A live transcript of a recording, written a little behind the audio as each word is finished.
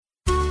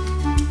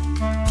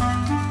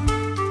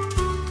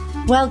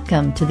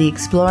Welcome to the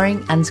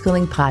Exploring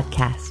Unschooling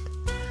podcast.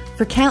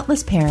 For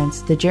countless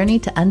parents, the journey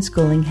to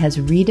unschooling has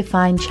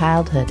redefined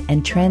childhood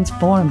and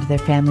transformed their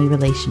family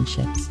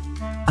relationships.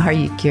 Are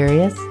you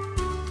curious?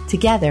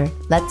 Together,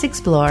 let's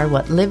explore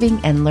what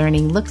living and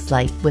learning looks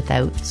like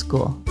without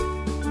school.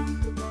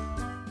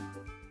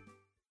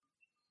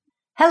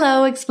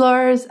 Hello,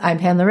 explorers. I'm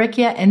Pamela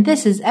Riccia, and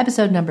this is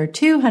episode number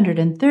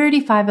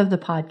 235 of the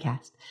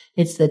podcast.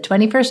 It's the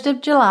 21st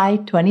of July,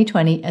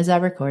 2020, as I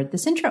record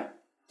this intro.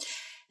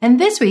 And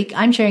this week,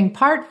 I'm sharing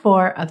part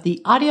 4 of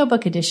the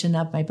audiobook edition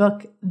of my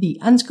book, The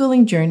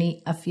Unschooling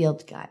Journey, A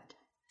Field Guide.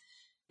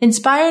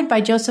 Inspired by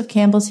Joseph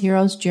Campbell's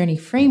Hero's Journey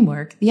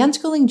framework, The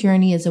Unschooling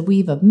Journey is a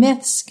weave of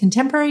myths,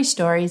 contemporary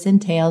stories,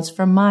 and tales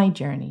from my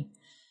journey.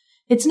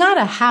 It's not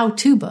a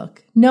how-to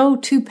book. No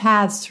two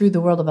paths through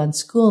the world of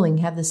unschooling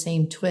have the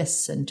same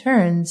twists and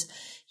turns,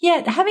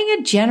 yet having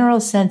a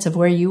general sense of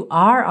where you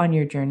are on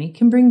your journey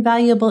can bring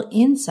valuable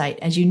insight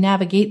as you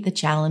navigate the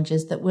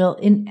challenges that will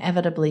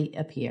inevitably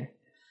appear.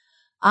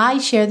 I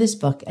share this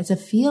book as a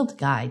field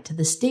guide to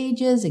the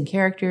stages and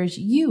characters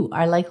you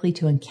are likely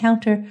to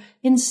encounter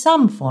in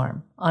some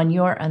form on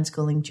your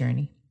unschooling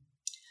journey.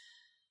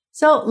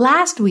 So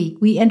last week,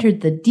 we entered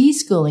the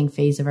deschooling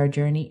phase of our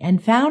journey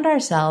and found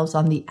ourselves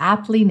on the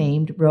aptly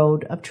named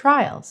Road of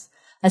Trials,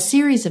 a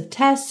series of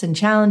tests and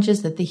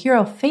challenges that the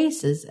hero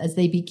faces as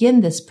they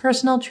begin this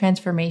personal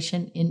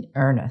transformation in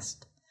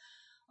earnest.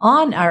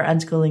 On our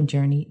unschooling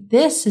journey,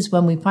 this is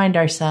when we find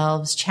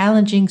ourselves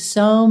challenging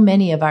so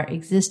many of our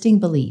existing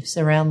beliefs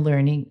around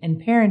learning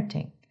and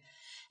parenting.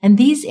 And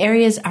these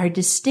areas are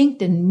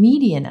distinct and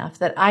meaty enough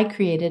that I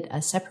created a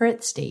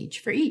separate stage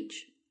for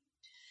each.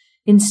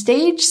 In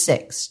stage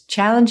 6,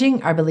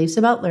 challenging our beliefs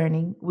about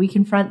learning, we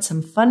confront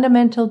some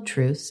fundamental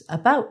truths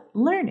about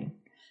learning.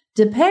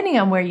 Depending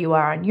on where you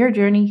are on your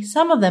journey,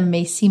 some of them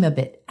may seem a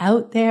bit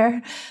out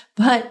there,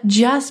 but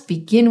just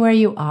begin where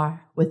you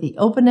are with the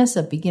openness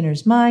of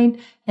beginner's mind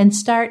and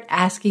start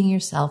asking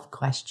yourself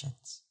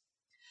questions.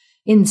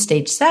 In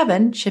stage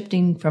 7,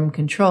 shifting from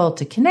control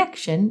to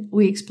connection,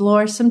 we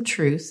explore some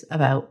truths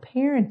about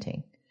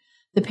parenting.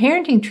 The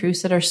parenting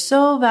truths that are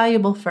so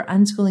valuable for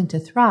unschooling to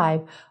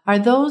thrive are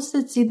those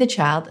that see the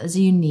child as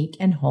a unique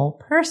and whole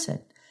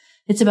person.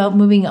 It's about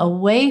moving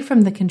away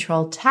from the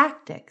control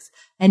tactics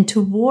and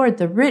toward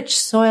the rich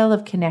soil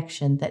of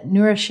connection that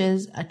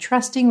nourishes a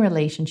trusting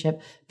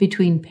relationship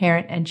between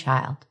parent and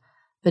child,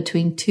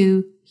 between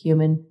two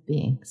human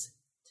beings.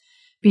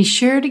 Be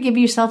sure to give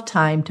yourself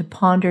time to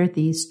ponder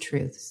these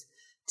truths,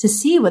 to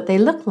see what they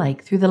look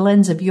like through the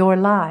lens of your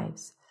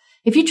lives.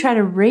 If you try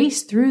to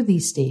race through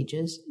these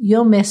stages,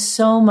 you'll miss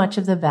so much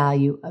of the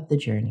value of the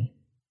journey.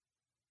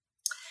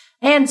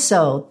 And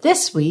so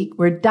this week,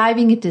 we're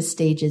diving into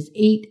stages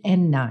 8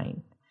 and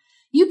 9.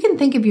 You can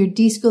think of your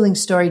deschooling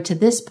story to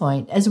this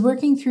point as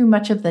working through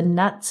much of the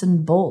nuts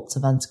and bolts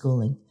of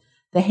unschooling,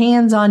 the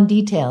hands-on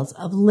details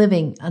of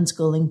living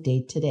unschooling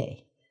day to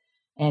day.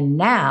 And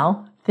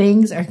now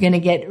things are going to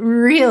get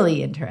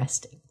really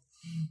interesting.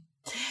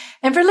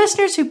 And for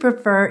listeners who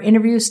prefer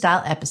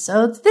interview-style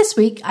episodes, this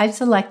week I've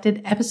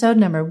selected episode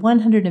number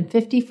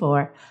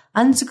 154,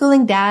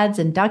 Unschooling Dads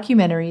and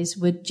Documentaries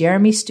with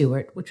Jeremy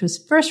Stewart, which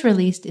was first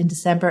released in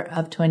December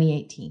of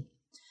 2018.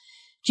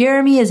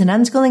 Jeremy is an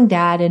unschooling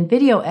dad and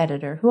video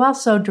editor who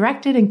also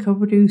directed and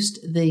co-produced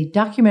the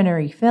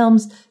documentary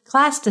films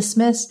Class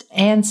Dismissed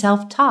and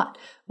Self-Taught,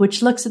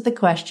 which looks at the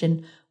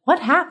question,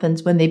 what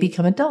happens when they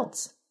become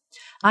adults?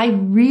 I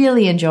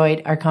really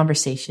enjoyed our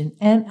conversation,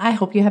 and I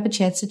hope you have a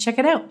chance to check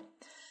it out.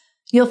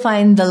 You'll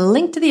find the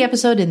link to the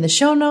episode in the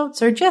show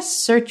notes, or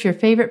just search your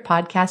favorite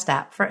podcast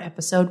app for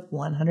episode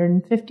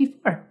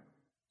 154.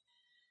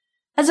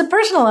 As a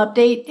personal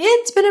update,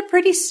 it's been a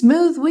pretty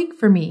smooth week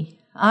for me.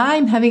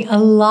 I'm having a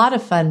lot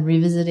of fun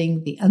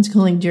revisiting the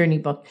Unschooling Journey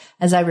book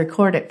as I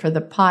record it for the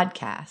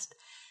podcast.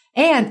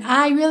 And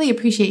I really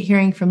appreciate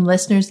hearing from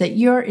listeners that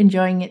you're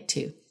enjoying it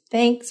too.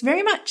 Thanks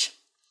very much.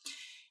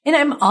 And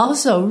I'm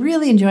also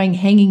really enjoying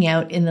hanging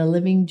out in the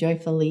Living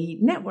Joyfully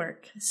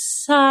network.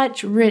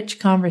 Such rich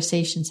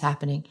conversations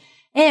happening.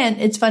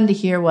 And it's fun to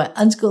hear what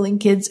unschooling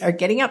kids are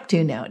getting up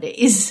to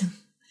nowadays.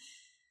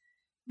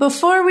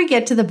 Before we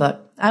get to the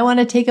book, I want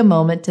to take a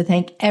moment to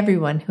thank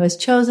everyone who has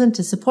chosen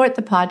to support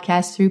the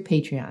podcast through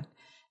Patreon.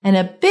 And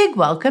a big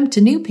welcome to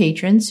new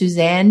patrons,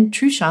 Suzanne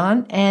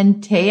Truchon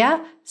and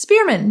Taya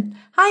Spearman.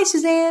 Hi,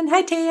 Suzanne.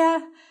 Hi,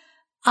 Taya.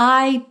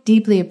 I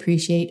deeply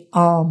appreciate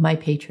all my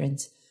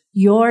patrons.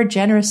 Your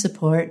generous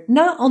support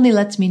not only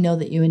lets me know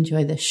that you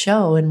enjoy the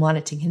show and want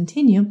it to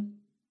continue,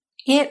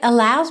 it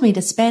allows me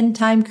to spend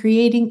time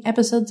creating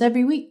episodes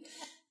every week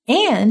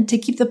and to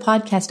keep the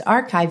podcast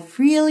archive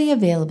freely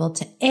available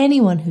to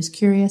anyone who's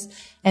curious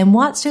and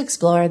wants to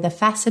explore the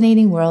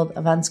fascinating world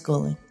of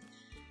unschooling.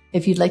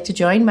 If you'd like to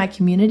join my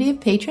community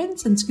of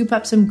patrons and scoop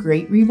up some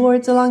great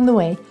rewards along the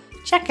way,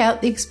 check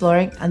out the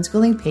Exploring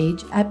Unschooling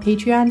page at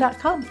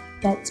patreon.com.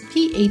 That's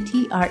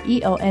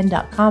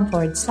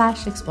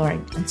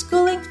patreon.com/exploring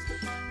unschooling.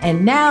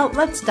 And now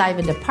let's dive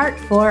into part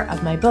 4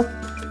 of my book,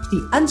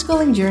 The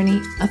Unschooling Journey,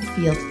 A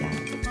Field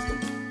Guide.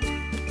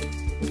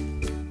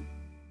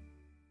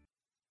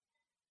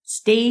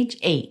 Stage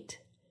 8,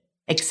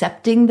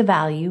 accepting the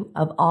value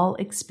of all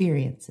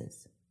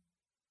experiences.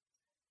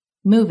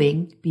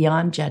 Moving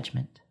beyond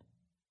judgment.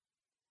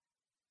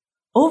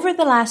 Over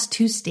the last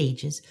 2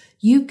 stages,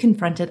 you've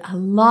confronted a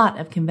lot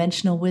of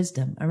conventional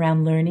wisdom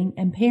around learning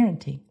and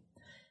parenting.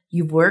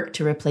 You've worked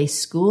to replace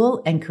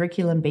school and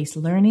curriculum-based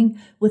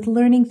learning with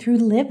learning through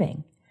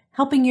living,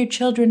 helping your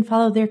children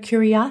follow their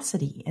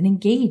curiosity and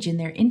engage in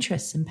their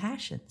interests and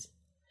passions.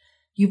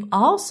 You've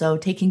also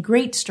taken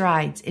great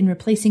strides in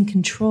replacing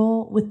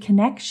control with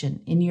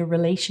connection in your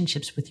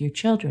relationships with your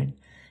children,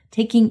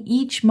 taking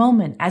each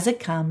moment as it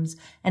comes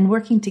and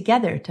working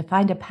together to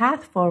find a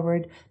path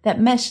forward that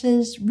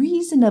meshes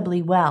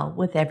reasonably well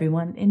with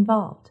everyone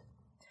involved.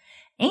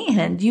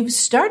 And you've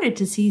started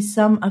to see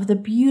some of the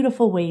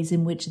beautiful ways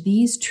in which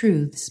these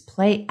truths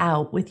play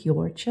out with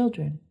your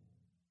children.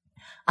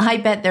 I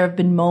bet there have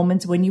been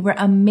moments when you were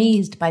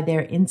amazed by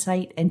their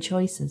insight and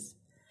choices,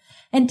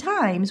 and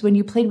times when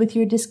you played with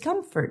your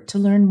discomfort to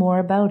learn more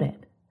about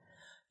it.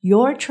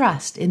 Your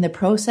trust in the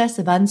process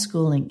of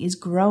unschooling is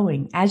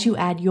growing as you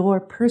add your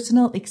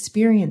personal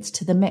experience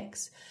to the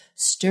mix,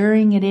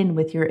 stirring it in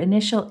with your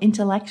initial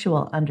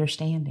intellectual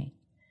understanding.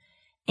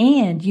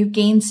 And you've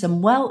gained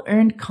some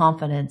well-earned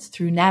confidence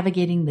through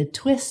navigating the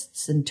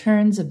twists and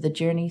turns of the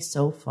journey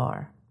so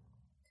far.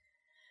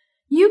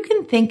 You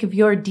can think of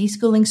your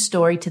deschooling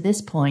story to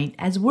this point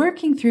as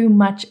working through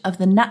much of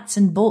the nuts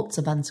and bolts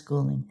of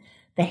unschooling,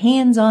 the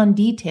hands-on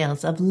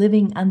details of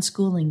living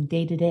unschooling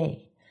day to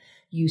day.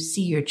 You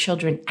see your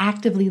children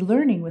actively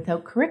learning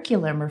without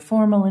curriculum or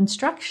formal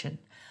instruction,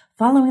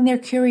 following their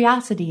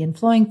curiosity and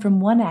flowing from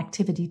one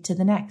activity to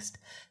the next,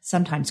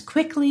 sometimes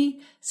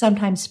quickly,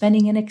 sometimes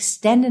spending an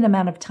extended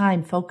amount of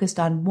time focused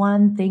on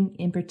one thing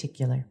in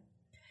particular.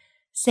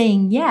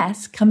 Saying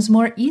yes comes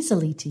more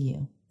easily to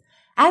you,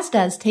 as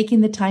does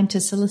taking the time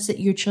to solicit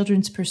your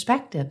children's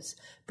perspectives,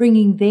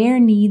 bringing their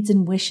needs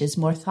and wishes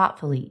more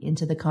thoughtfully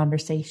into the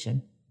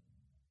conversation.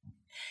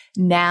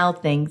 Now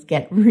things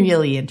get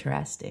really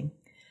interesting.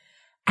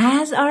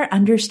 As our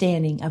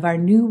understanding of our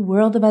new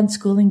world of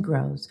unschooling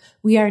grows,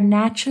 we are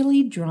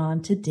naturally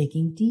drawn to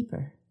digging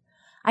deeper.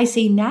 I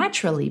say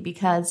naturally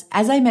because,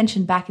 as I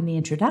mentioned back in the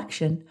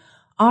introduction,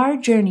 our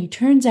journey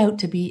turns out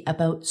to be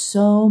about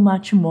so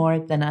much more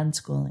than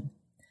unschooling.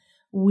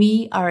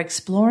 We are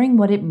exploring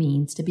what it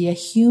means to be a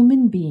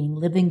human being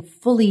living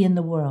fully in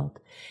the world,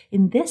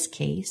 in this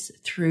case,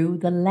 through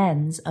the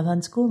lens of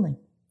unschooling.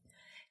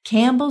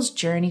 Campbell's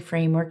journey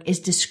framework is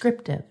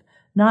descriptive,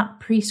 not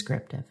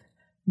prescriptive,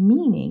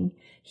 meaning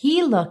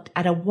he looked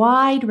at a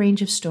wide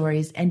range of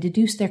stories and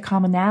deduced their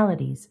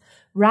commonalities,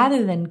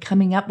 rather than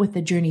coming up with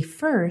the journey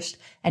first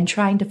and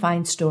trying to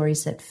find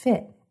stories that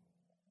fit.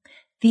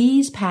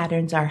 These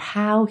patterns are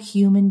how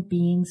human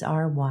beings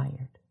are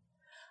wired.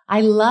 I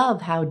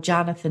love how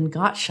Jonathan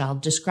Gottschall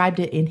described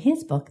it in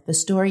his book, The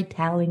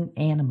Storytelling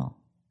Animal.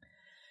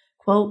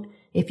 Quote,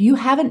 "If you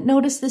haven't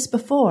noticed this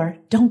before,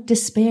 don't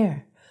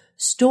despair.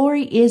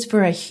 Story is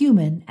for a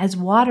human as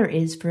water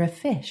is for a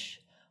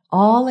fish,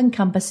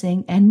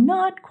 all-encompassing and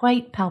not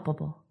quite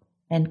palpable."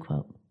 End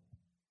quote.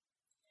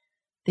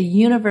 The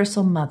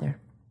Universal Mother.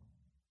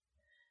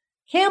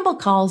 Campbell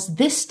calls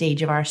this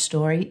stage of our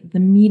story the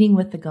meeting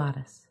with the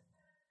goddess.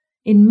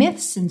 In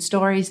myths and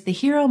stories, the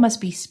hero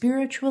must be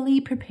spiritually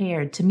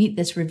prepared to meet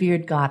this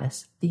revered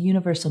goddess, the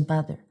Universal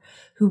Mother,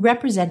 who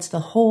represents the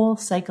whole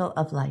cycle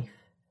of life.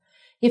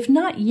 If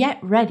not yet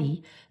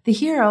ready, the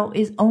hero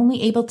is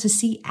only able to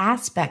see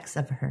aspects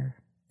of her.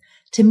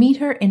 To meet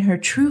her in her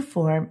true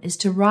form is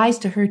to rise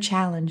to her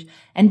challenge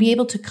and be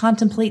able to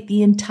contemplate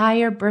the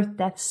entire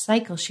birth-death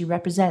cycle she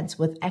represents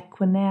with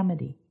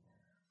equanimity.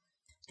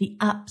 The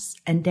ups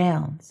and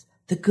downs,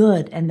 the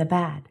good and the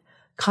bad,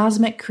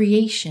 cosmic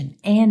creation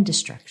and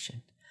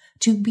destruction.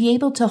 To be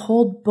able to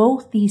hold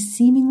both these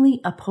seemingly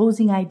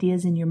opposing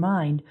ideas in your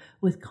mind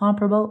with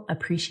comparable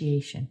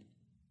appreciation.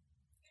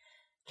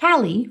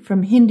 Kali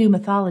from Hindu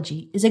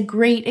mythology is a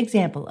great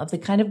example of the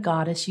kind of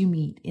goddess you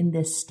meet in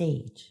this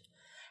stage.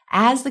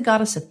 As the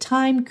goddess of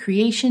time,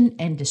 creation,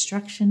 and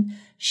destruction,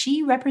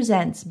 she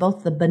represents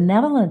both the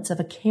benevolence of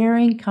a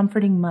caring,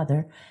 comforting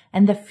mother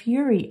and the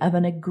fury of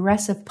an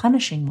aggressive,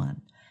 punishing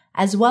one,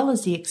 as well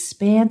as the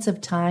expanse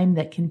of time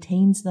that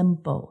contains them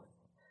both.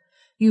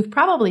 You've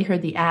probably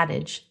heard the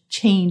adage,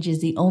 change is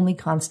the only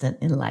constant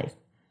in life.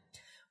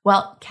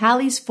 Well,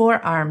 Kali's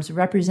 4 arms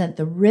represent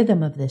the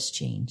rhythm of this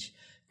change,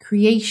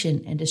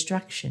 creation and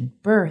destruction,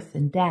 birth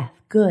and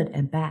death, good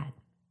and bad.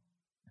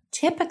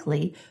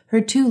 Typically, her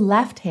 2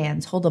 left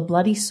hands hold a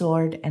bloody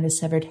sword and a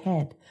severed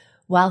head,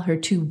 while her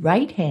 2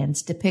 right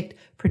hands depict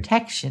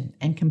protection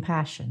and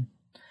compassion.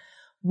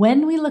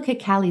 When we look at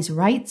Kali's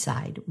right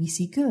side, we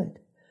see good.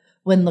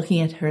 When looking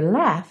at her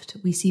left,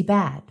 we see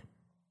bad.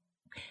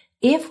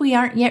 If we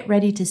aren't yet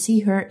ready to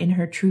see her in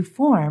her true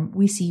form,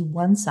 we see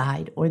one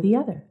side or the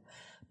other.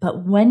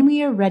 But when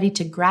we are ready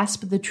to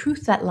grasp the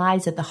truth that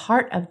lies at the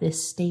heart of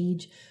this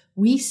stage,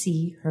 we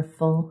see her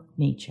full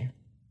nature.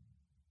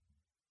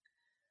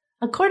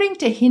 According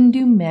to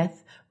Hindu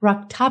myth,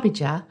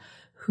 Raktabija,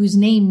 whose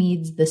name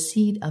means the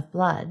seed of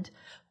blood,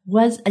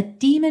 was a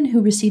demon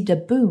who received a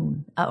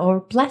boon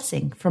or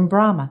blessing from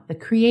Brahma, the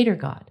creator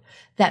god,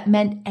 that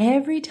meant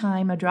every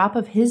time a drop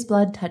of his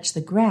blood touched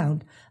the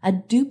ground, a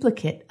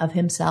duplicate of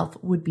himself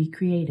would be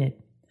created.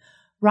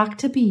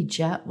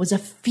 Raktabija was a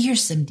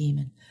fearsome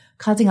demon,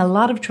 causing a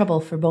lot of trouble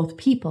for both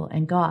people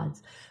and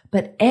gods.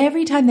 But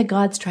every time the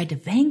gods tried to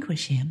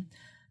vanquish him,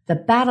 the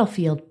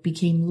battlefield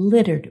became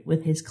littered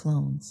with his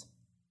clones.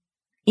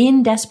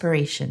 In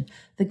desperation,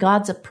 the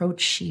gods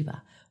approached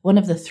Shiva, one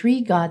of the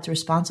three gods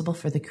responsible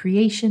for the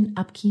creation,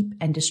 upkeep,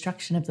 and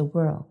destruction of the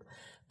world.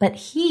 But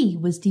he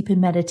was deep in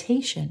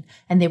meditation,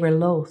 and they were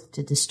loath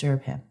to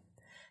disturb him.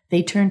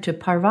 They turned to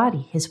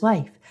Parvati, his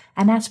wife,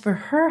 and asked for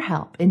her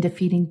help in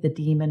defeating the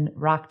demon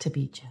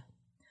Raktabija.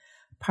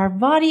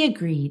 Parvati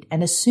agreed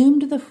and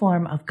assumed the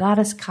form of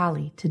goddess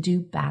Kali to do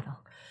battle.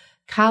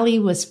 Kali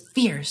was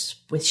fierce,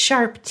 with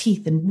sharp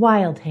teeth and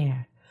wild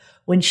hair.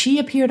 When she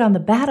appeared on the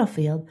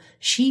battlefield,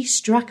 she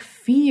struck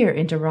fear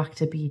into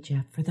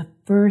Raktabija for the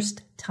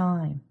first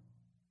time.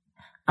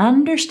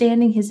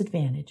 Understanding his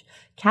advantage,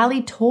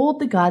 Kali told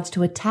the gods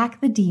to attack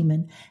the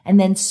demon and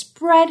then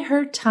spread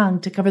her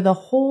tongue to cover the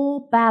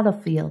whole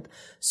battlefield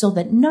so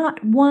that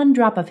not one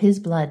drop of his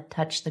blood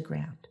touched the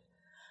ground.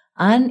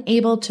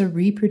 Unable to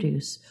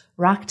reproduce,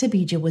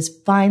 Raktabija was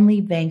finally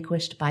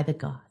vanquished by the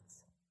gods.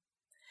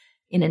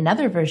 In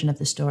another version of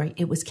the story,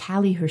 it was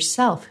Kali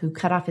herself who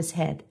cut off his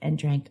head and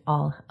drank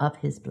all of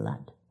his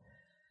blood.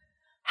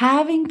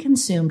 Having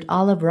consumed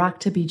all of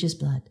Raktabija's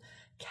blood,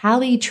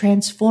 Kali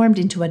transformed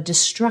into a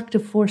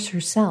destructive force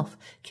herself,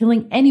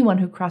 killing anyone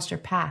who crossed her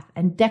path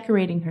and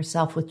decorating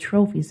herself with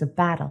trophies of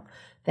battle,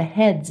 the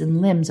heads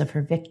and limbs of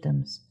her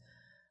victims.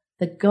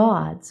 The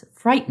gods,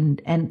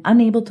 frightened and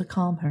unable to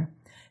calm her,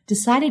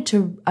 decided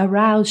to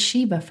arouse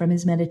Shiva from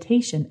his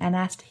meditation and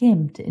asked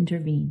him to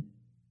intervene.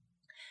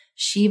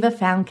 Shiva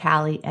found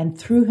Kali and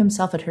threw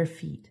himself at her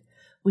feet,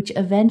 which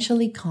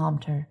eventually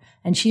calmed her,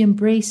 and she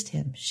embraced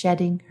him,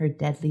 shedding her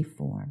deadly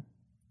form.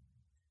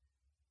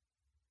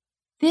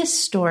 This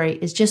story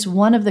is just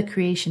one of the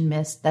creation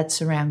myths that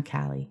surround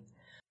Kali.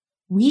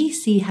 We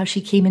see how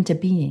she came into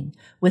being,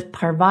 with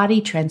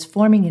Parvati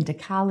transforming into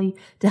Kali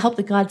to help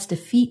the gods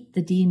defeat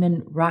the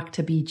demon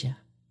Raktabija.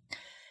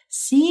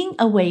 Seeing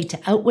a way to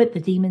outwit the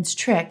demon's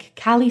trick,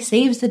 Kali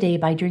saves the day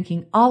by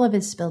drinking all of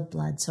his spilled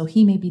blood so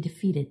he may be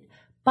defeated,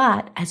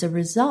 but as a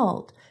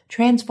result,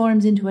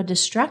 transforms into a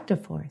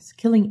destructive force,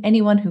 killing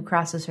anyone who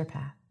crosses her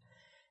path.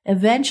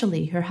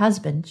 Eventually, her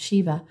husband,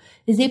 Shiva,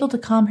 is able to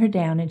calm her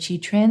down and she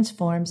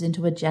transforms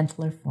into a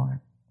gentler form.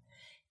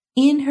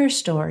 In her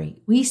story,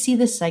 we see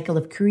the cycle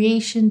of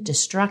creation,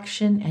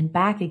 destruction, and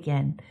back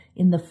again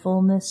in the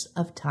fullness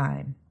of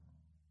time.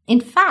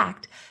 In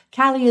fact,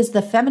 Kali is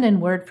the feminine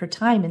word for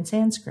time in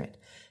Sanskrit.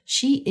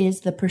 She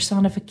is the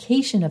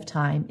personification of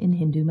time in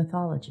Hindu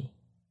mythology.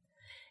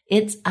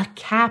 It's a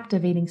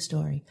captivating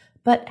story,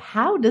 but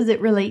how does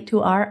it relate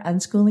to our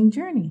unschooling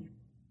journey?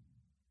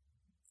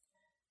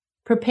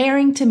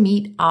 Preparing to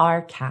meet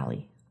our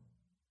Kali.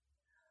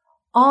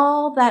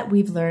 All that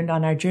we've learned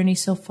on our journey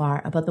so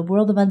far about the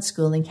world of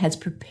unschooling has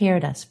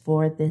prepared us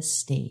for this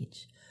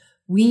stage.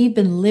 We've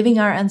been living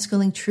our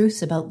unschooling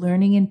truths about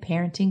learning and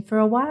parenting for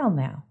a while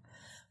now.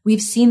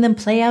 We've seen them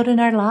play out in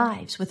our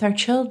lives with our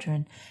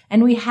children,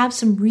 and we have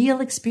some real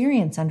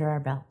experience under our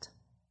belt.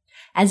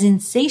 As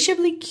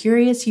insatiably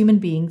curious human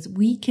beings,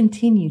 we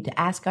continue to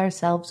ask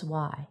ourselves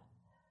why.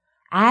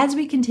 As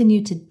we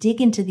continue to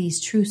dig into these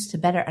truths to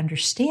better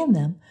understand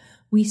them,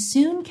 we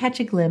soon catch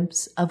a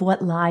glimpse of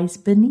what lies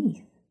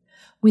beneath.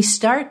 We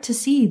start to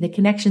see the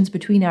connections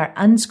between our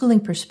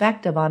unschooling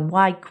perspective on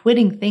why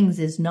quitting things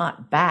is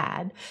not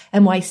bad,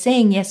 and why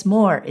saying yes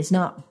more is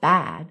not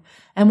bad,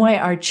 and why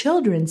our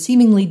children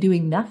seemingly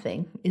doing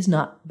nothing is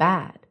not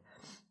bad.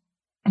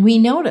 We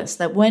notice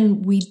that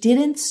when we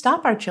didn't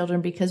stop our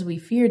children because we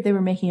feared they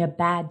were making a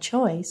bad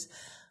choice,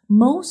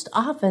 most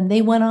often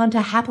they went on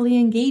to happily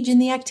engage in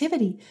the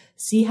activity,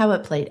 see how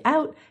it played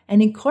out,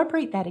 and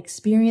incorporate that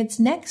experience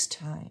next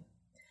time.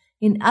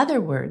 In other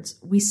words,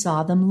 we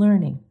saw them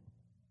learning.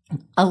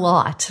 A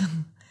lot.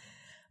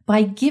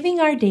 By giving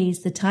our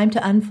days the time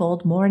to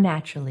unfold more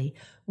naturally,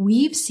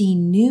 we've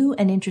seen new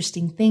and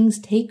interesting things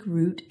take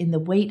root in the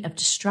weight of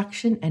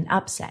destruction and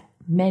upset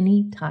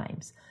many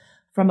times.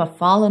 From a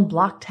fallen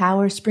block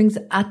tower springs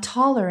a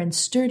taller and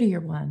sturdier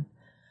one.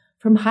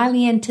 From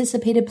highly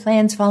anticipated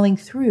plans falling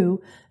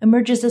through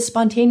emerges a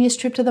spontaneous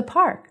trip to the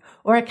park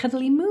or a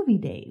cuddly movie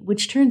day,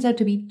 which turns out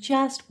to be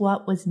just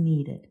what was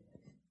needed.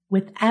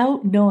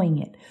 Without knowing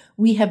it,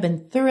 we have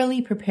been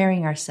thoroughly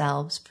preparing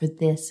ourselves for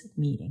this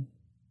meeting.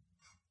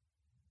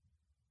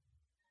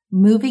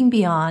 Moving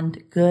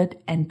beyond good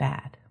and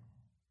bad.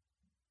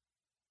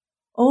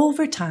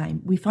 Over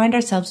time, we find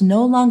ourselves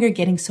no longer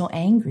getting so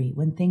angry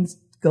when things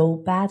go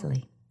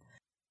badly.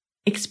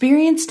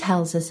 Experience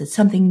tells us that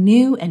something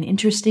new and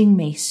interesting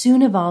may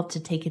soon evolve to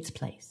take its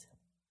place.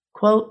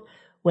 Quote,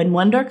 "When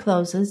one door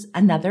closes,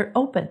 another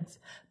opens,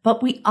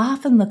 but we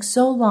often look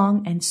so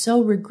long and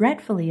so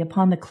regretfully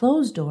upon the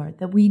closed door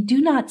that we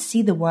do not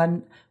see the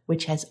one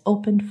which has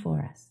opened for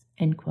us."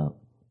 End quote.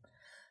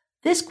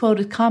 This quote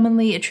is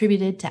commonly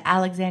attributed to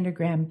Alexander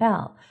Graham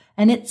Bell,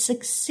 and it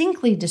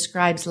succinctly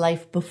describes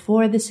life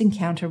before this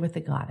encounter with the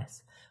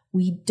goddess.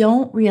 We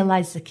don't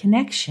realize the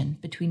connection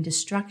between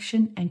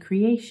destruction and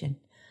creation,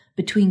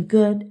 between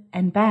good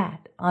and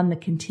bad on the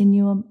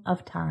continuum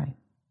of time.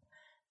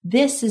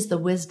 This is the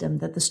wisdom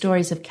that the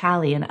stories of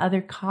Kali and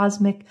other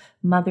cosmic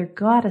mother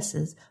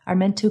goddesses are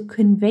meant to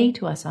convey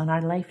to us on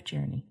our life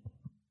journey.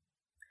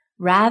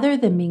 Rather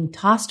than being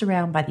tossed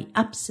around by the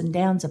ups and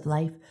downs of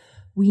life,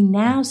 we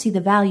now see the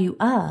value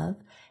of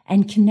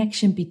and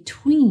connection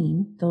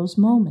between those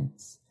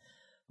moments.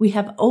 We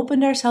have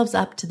opened ourselves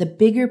up to the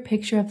bigger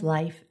picture of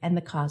life and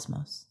the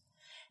cosmos.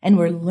 And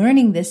we're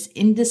learning this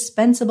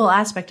indispensable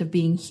aspect of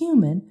being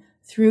human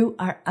through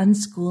our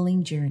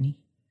unschooling journey.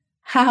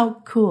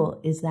 How cool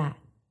is that?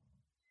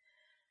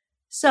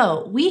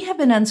 So we have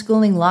been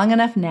unschooling long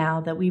enough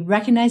now that we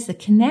recognize the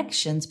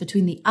connections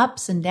between the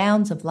ups and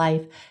downs of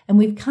life, and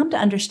we've come to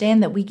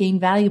understand that we gain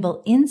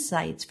valuable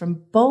insights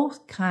from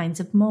both kinds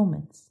of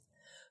moments.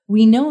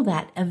 We know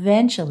that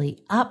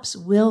eventually ups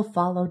will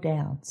follow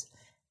downs,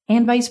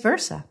 and vice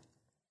versa.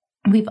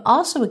 We've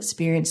also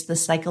experienced the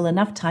cycle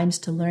enough times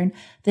to learn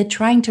that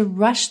trying to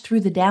rush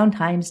through the down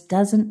times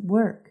doesn't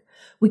work.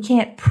 We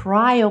can't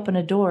pry open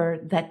a door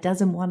that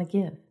doesn't want to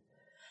give.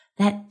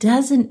 That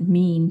doesn't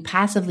mean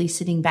passively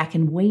sitting back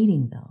and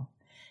waiting, though.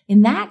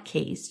 In that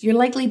case, you're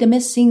likely to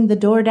miss seeing the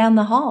door down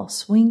the hall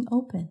swing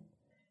open.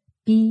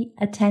 Be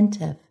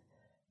attentive.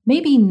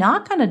 Maybe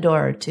knock on a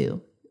door or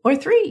two, or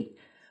three.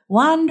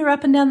 Wander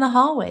up and down the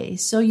hallway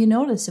so you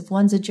notice if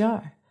one's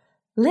ajar.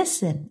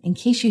 Listen in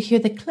case you hear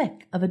the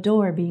click of a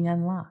door being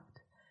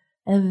unlocked.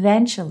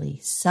 Eventually,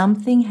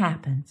 something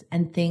happens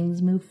and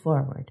things move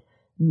forward,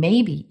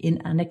 maybe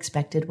in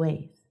unexpected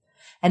ways,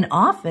 and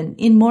often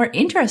in more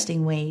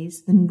interesting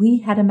ways than we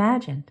had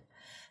imagined.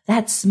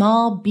 That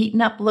small,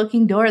 beaten-up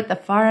looking door at the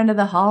far end of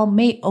the hall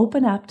may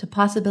open up to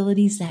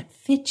possibilities that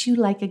fit you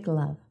like a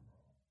glove.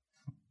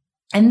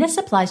 And this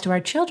applies to our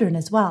children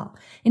as well.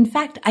 In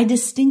fact, I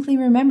distinctly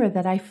remember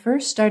that I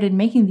first started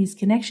making these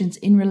connections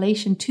in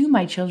relation to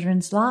my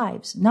children's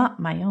lives, not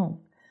my own.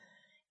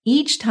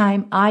 Each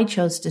time I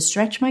chose to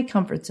stretch my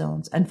comfort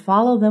zones and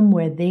follow them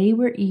where they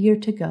were eager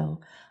to go,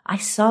 I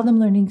saw them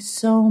learning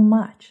so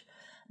much,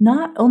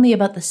 not only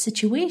about the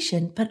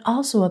situation, but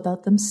also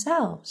about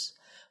themselves,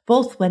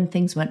 both when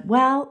things went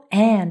well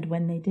and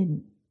when they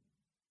didn't.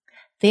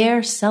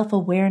 Their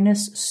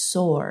self-awareness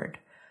soared.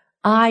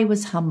 I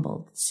was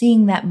humbled,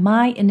 seeing that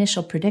my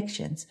initial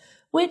predictions,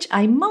 which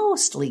I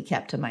mostly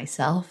kept to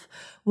myself,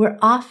 were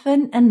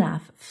often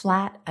enough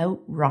flat out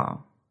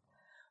wrong.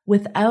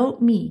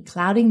 Without me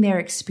clouding their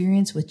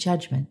experience with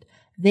judgment,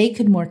 they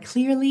could more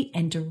clearly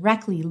and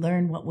directly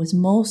learn what was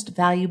most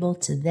valuable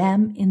to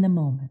them in the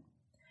moment.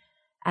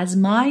 As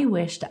my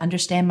wish to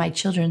understand my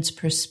children's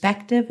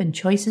perspective and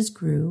choices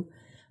grew,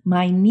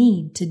 my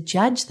need to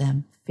judge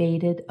them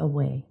faded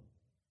away.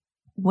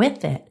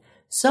 With it,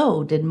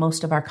 so did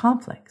most of our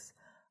conflicts.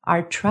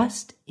 Our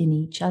trust in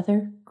each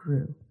other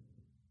grew.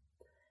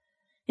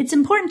 It's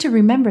important to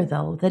remember,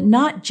 though, that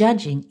not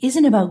judging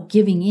isn't about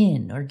giving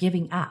in or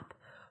giving up,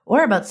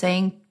 or about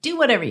saying, do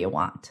whatever you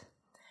want.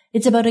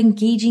 It's about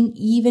engaging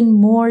even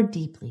more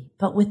deeply,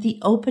 but with the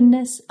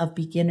openness of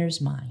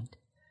beginner's mind.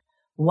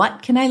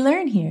 What can I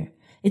learn here?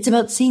 It's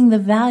about seeing the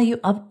value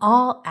of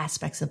all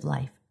aspects of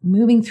life,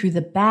 moving through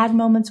the bad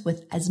moments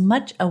with as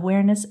much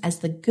awareness as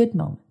the good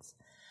moments,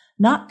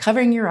 not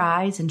covering your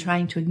eyes and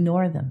trying to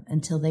ignore them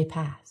until they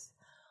pass.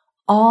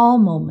 All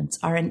moments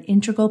are an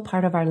integral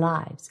part of our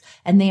lives,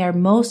 and they are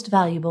most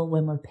valuable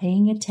when we're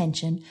paying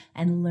attention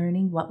and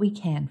learning what we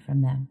can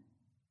from them.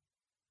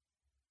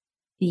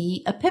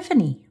 The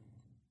Epiphany.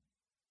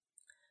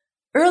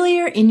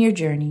 Earlier in your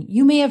journey,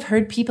 you may have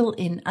heard people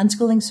in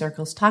unschooling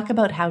circles talk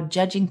about how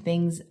judging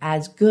things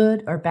as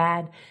good or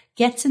bad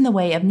gets in the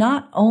way of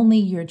not only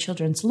your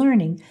children's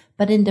learning,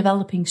 but in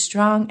developing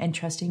strong and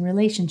trusting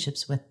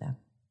relationships with them.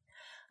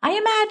 I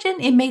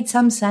imagine it made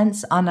some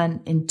sense on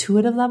an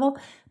intuitive level,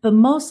 but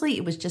mostly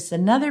it was just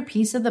another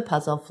piece of the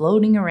puzzle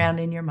floating around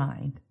in your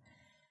mind.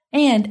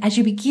 And as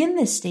you begin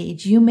this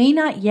stage, you may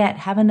not yet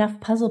have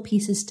enough puzzle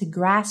pieces to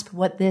grasp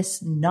what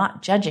this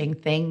not judging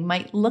thing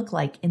might look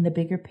like in the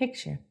bigger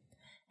picture.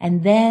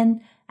 And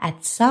then,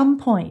 at some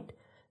point,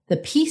 the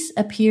piece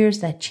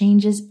appears that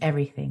changes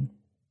everything.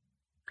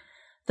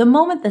 The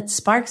moment that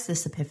sparks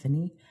this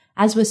epiphany,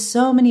 as with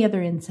so many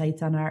other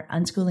insights on our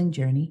unschooling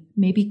journey,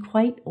 may be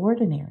quite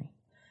ordinary.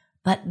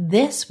 But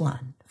this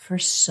one, for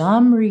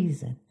some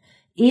reason,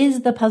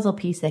 is the puzzle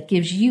piece that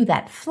gives you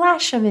that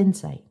flash of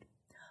insight.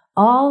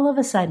 All of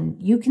a sudden,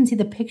 you can see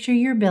the picture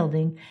you're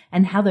building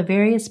and how the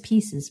various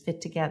pieces fit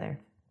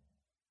together.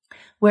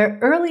 Where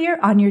earlier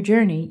on your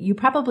journey, you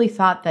probably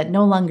thought that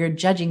no longer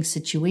judging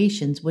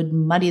situations would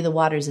muddy the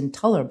waters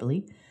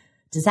intolerably.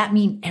 Does that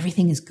mean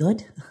everything is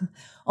good?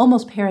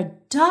 Almost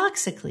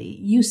paradoxically,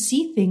 you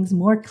see things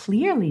more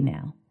clearly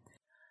now.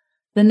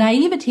 The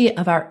naivety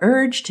of our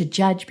urge to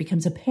judge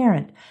becomes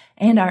apparent,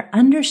 and our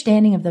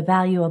understanding of the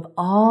value of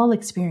all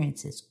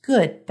experiences,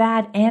 good,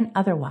 bad, and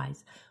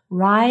otherwise,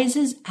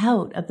 rises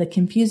out of the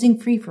confusing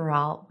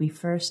free-for-all we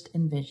first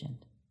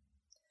envisioned.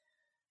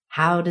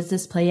 How does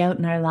this play out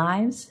in our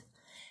lives?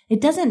 It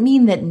doesn't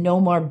mean that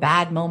no more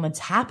bad moments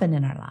happen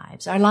in our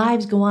lives. Our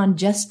lives go on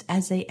just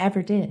as they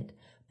ever did,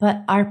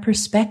 but our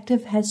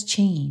perspective has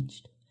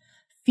changed.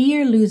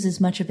 Fear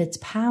loses much of its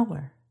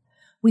power.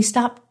 We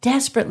stop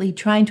desperately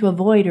trying to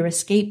avoid or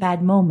escape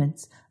bad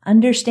moments,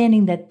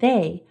 understanding that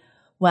they,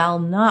 while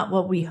not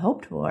what we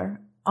hoped for,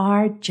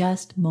 are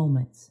just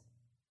moments.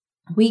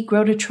 We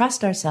grow to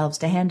trust ourselves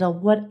to handle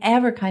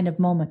whatever kind of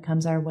moment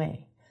comes our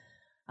way.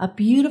 A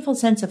beautiful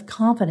sense of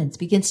confidence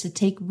begins to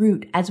take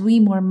root as we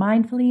more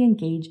mindfully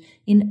engage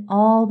in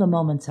all the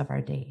moments of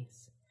our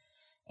days.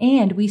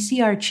 And we see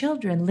our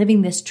children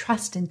living this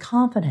trust and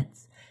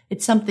confidence.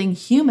 It's something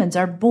humans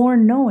are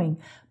born knowing,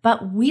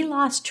 but we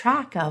lost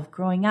track of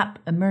growing up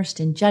immersed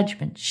in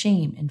judgment,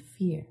 shame, and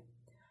fear.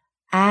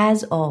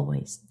 As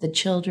always, the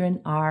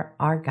children are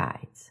our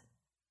guides.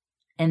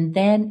 And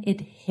then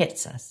it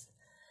hits us.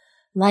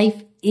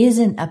 Life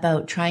isn't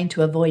about trying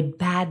to avoid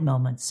bad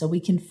moments so we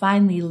can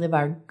finally live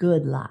our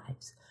good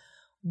lives.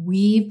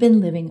 We've been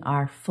living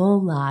our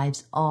full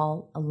lives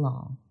all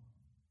along.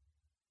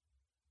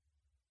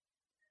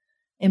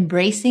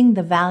 Embracing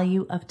the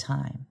value of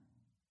time.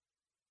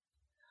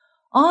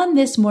 On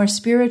this more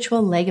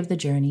spiritual leg of the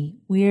journey,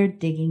 we're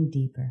digging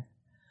deeper.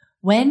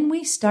 When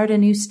we start a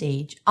new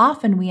stage,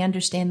 often we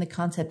understand the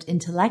concept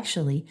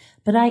intellectually,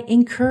 but I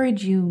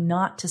encourage you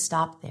not to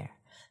stop there.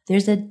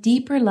 There's a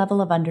deeper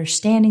level of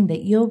understanding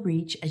that you'll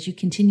reach as you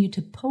continue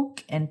to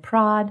poke and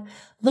prod,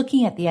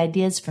 looking at the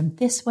ideas from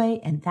this way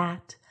and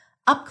that,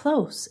 up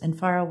close and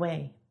far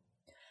away.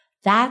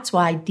 That's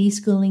why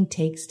deschooling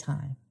takes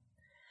time.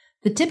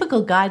 The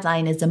typical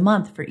guideline is a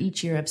month for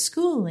each year of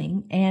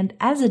schooling, and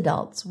as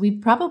adults, we've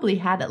probably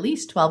had at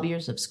least 12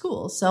 years of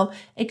school, so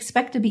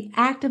expect to be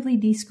actively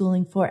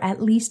deschooling for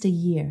at least a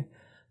year,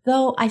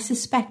 though I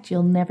suspect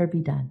you'll never be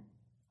done.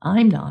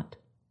 I'm not.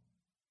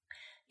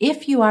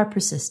 If you are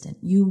persistent,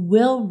 you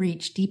will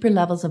reach deeper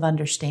levels of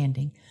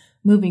understanding,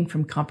 moving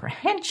from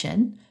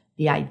comprehension,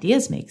 the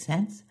ideas make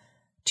sense,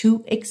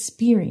 to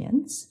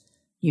experience,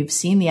 you've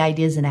seen the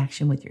ideas in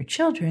action with your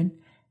children,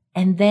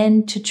 and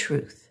then to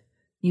truth.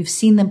 You've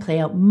seen them play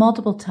out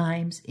multiple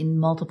times in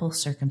multiple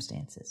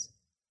circumstances.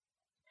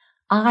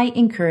 I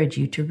encourage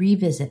you to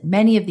revisit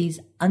many of these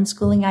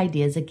unschooling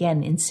ideas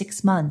again in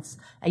 6 months,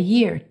 a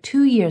year,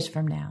 2 years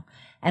from now,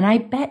 and I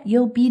bet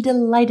you'll be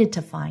delighted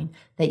to find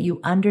that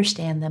you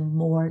understand them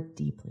more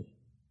deeply.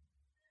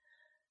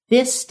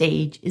 This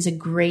stage is a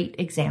great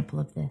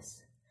example of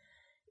this.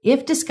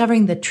 If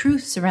discovering the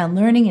truths around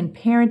learning and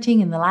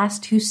parenting in the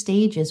last 2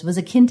 stages was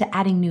akin to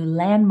adding new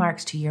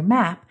landmarks to your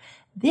map,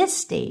 this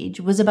stage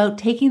was about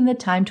taking the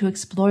time to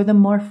explore them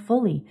more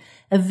fully,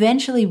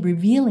 eventually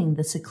revealing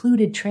the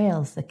secluded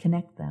trails that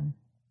connect them.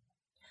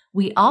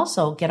 We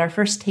also get our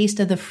first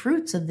taste of the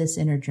fruits of this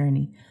inner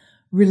journey.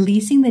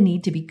 Releasing the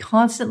need to be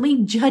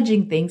constantly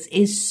judging things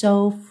is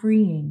so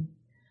freeing.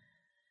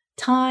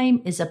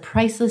 Time is a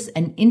priceless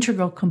and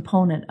integral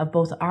component of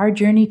both our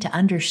journey to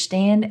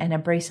understand and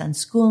embrace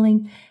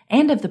unschooling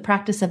and of the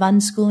practice of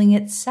unschooling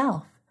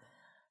itself.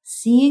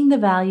 Seeing the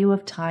value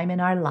of time in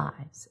our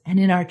lives and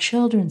in our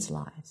children's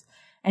lives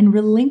and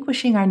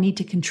relinquishing our need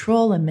to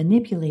control and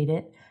manipulate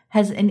it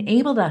has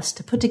enabled us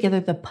to put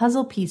together the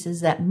puzzle pieces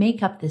that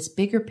make up this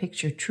bigger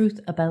picture truth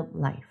about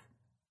life.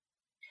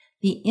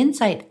 The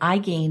insight I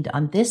gained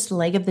on this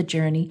leg of the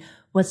journey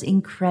was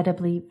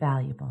incredibly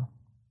valuable.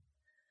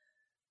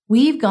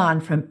 We've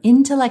gone from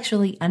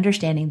intellectually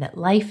understanding that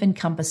life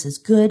encompasses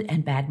good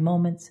and bad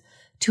moments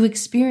to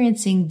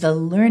experiencing the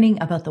learning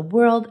about the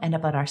world and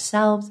about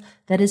ourselves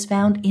that is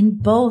found in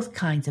both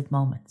kinds of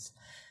moments,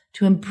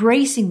 to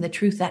embracing the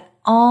truth that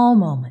all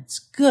moments,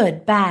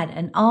 good, bad,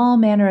 and all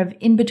manner of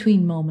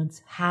in-between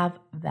moments have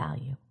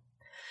value.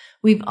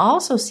 We've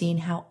also seen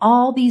how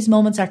all these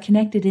moments are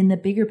connected in the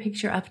bigger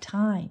picture of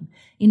time,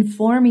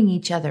 informing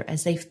each other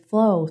as they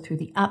flow through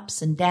the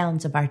ups and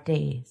downs of our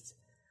days.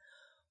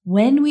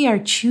 When we are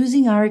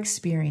choosing our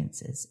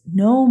experiences,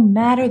 no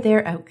matter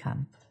their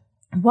outcome,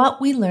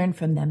 what we learn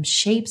from them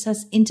shapes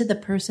us into the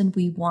person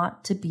we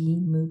want to be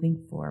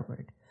moving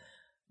forward.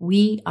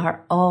 We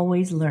are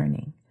always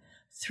learning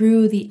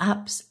through the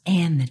ups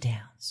and the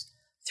downs,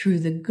 through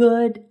the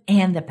good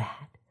and the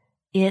bad.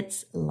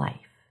 It's life.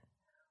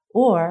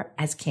 Or,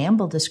 as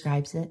Campbell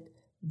describes it,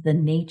 the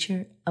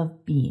nature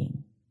of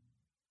being.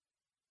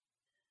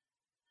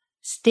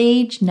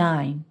 Stage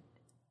 9,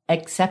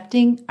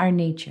 accepting our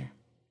nature.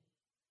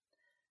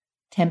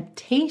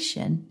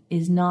 Temptation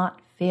is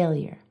not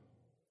failure.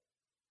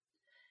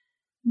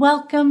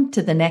 Welcome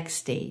to the next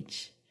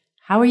stage.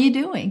 How are you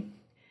doing?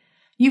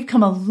 You've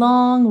come a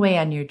long way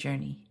on your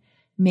journey.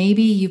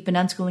 Maybe you've been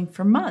unschooling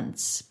for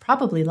months,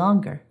 probably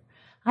longer.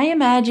 I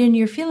imagine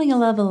you're feeling a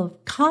level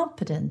of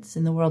competence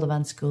in the world of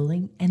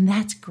unschooling, and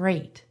that's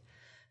great.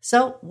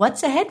 So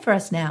what's ahead for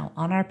us now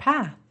on our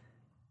path?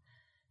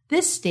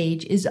 This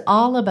stage is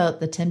all about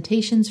the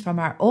temptations from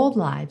our old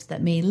lives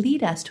that may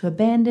lead us to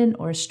abandon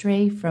or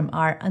stray from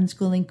our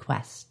unschooling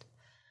quest.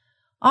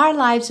 Our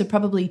lives have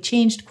probably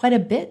changed quite a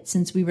bit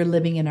since we were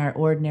living in our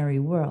ordinary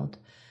world.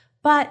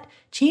 But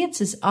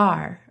chances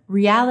are,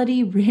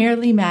 reality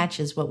rarely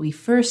matches what we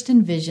first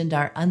envisioned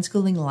our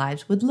unschooling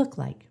lives would look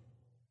like.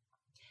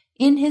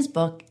 In his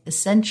book,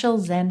 Essential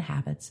Zen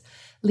Habits,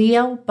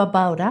 Leo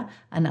Babauta,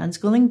 an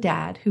unschooling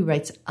dad who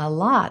writes a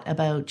lot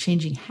about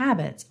changing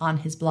habits on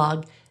his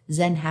blog,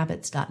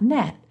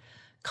 zenhabits.net,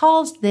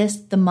 calls this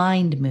the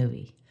mind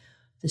movie.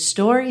 The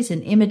stories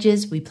and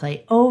images we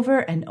play over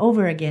and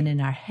over again in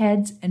our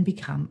heads and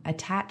become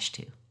attached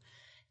to.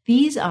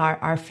 These are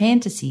our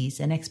fantasies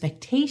and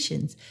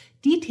expectations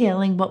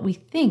detailing what we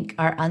think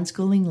our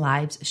unschooling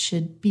lives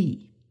should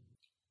be.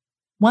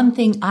 One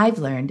thing I've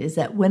learned is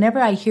that whenever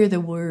I hear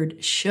the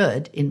word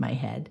should in my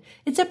head,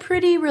 it's a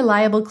pretty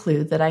reliable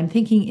clue that I'm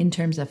thinking in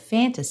terms of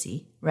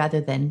fantasy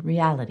rather than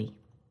reality.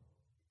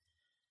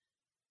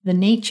 The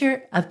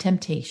nature of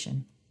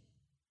temptation.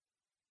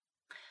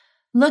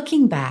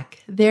 Looking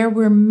back, there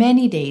were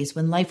many days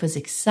when life was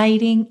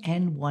exciting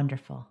and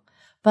wonderful,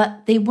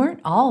 but they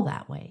weren't all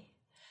that way.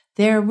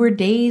 There were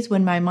days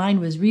when my mind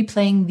was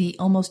replaying the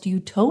almost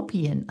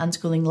utopian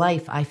unschooling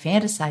life I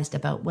fantasized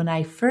about when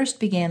I first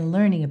began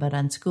learning about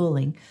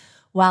unschooling,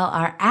 while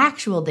our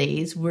actual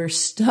days were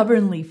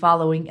stubbornly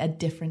following a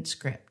different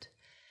script.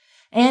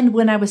 And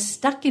when I was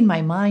stuck in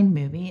my mind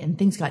movie and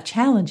things got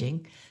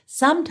challenging,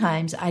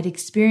 sometimes I'd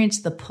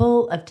experience the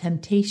pull of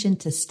temptation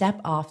to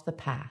step off the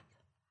path.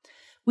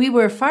 We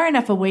were far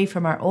enough away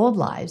from our old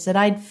lives that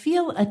I'd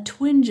feel a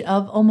twinge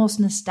of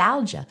almost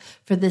nostalgia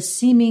for the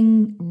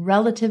seeming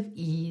relative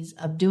ease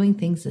of doing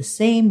things the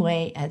same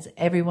way as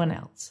everyone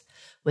else,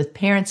 with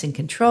parents in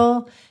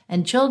control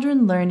and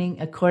children learning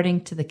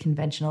according to the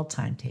conventional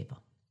timetable.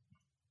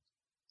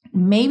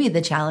 Maybe the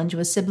challenge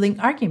was sibling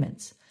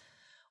arguments.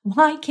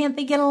 Why can't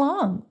they get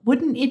along?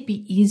 Wouldn't it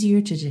be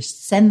easier to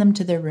just send them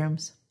to their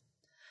rooms?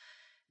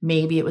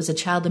 Maybe it was a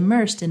child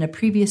immersed in a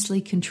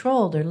previously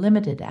controlled or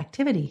limited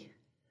activity.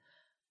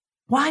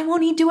 Why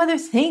won't he do other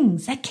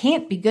things? That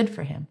can't be good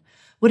for him.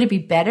 Would it be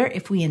better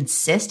if we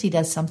insist he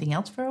does something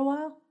else for a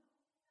while?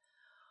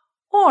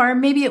 Or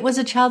maybe it was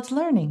a child's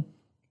learning.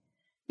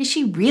 Is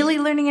she really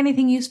learning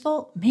anything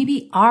useful?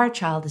 Maybe our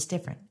child is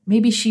different.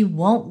 Maybe she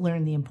won't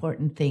learn the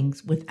important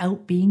things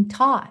without being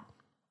taught.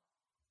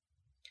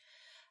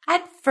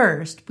 At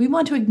first, we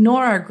want to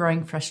ignore our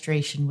growing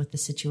frustration with the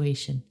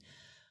situation.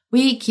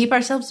 We keep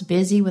ourselves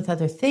busy with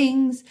other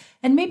things,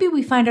 and maybe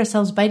we find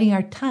ourselves biting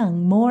our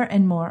tongue more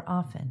and more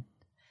often.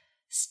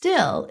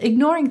 Still,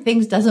 ignoring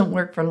things doesn't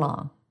work for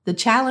long. The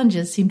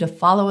challenges seem to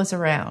follow us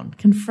around,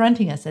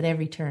 confronting us at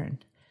every turn.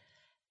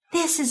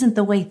 This isn't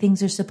the way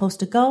things are supposed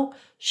to go.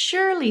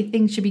 Surely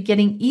things should be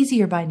getting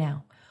easier by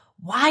now.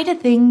 Why do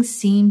things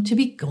seem to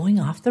be going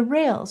off the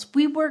rails?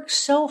 We worked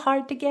so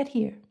hard to get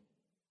here.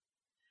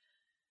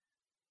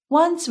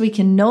 Once we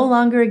can no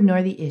longer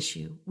ignore the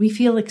issue, we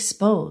feel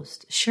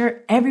exposed.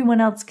 Sure,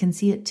 everyone else can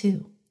see it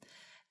too.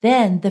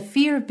 Then the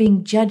fear of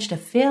being judged a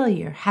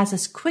failure has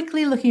us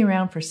quickly looking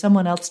around for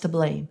someone else to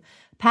blame,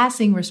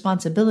 passing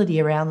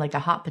responsibility around like a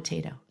hot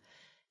potato.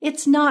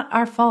 It's not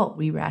our fault,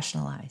 we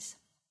rationalize.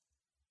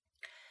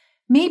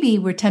 Maybe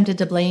we're tempted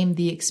to blame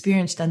the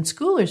experienced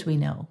unschoolers we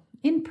know,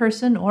 in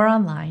person or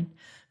online,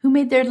 who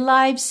made their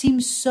lives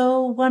seem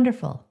so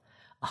wonderful.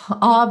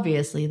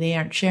 Obviously, they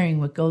aren't sharing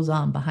what goes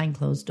on behind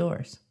closed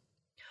doors.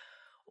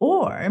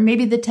 Or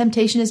maybe the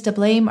temptation is to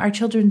blame our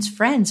children's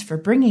friends for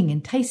bringing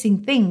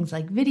enticing things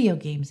like video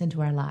games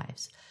into our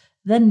lives.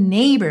 The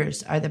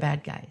neighbors are the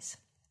bad guys.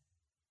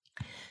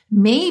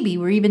 Maybe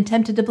we're even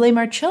tempted to blame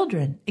our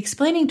children,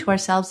 explaining to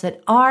ourselves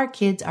that our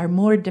kids are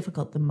more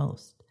difficult than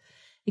most.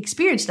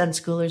 Experienced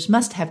unschoolers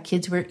must have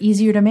kids who are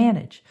easier to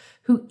manage,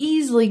 who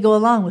easily go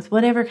along with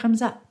whatever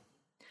comes up.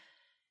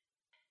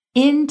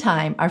 In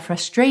time, our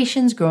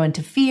frustrations grow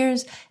into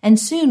fears, and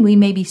soon we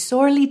may be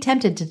sorely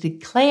tempted to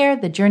declare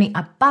the journey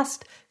a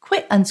bust,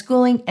 quit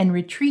unschooling, and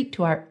retreat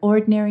to our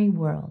ordinary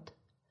world.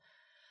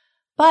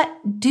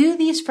 But do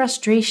these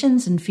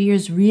frustrations and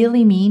fears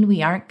really mean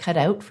we aren't cut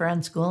out for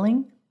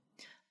unschooling?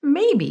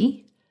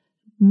 Maybe,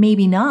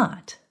 maybe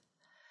not.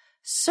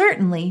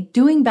 Certainly,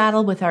 doing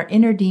battle with our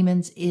inner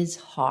demons is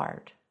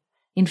hard.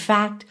 In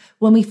fact,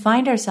 when we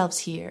find ourselves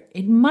here,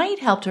 it might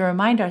help to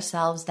remind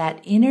ourselves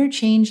that inner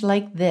change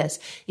like this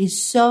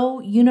is so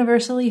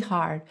universally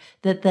hard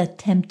that the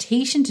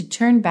temptation to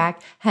turn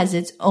back has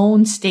its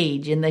own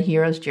stage in the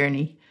hero's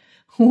journey.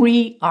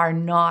 We are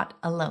not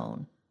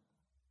alone.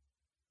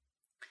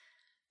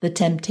 The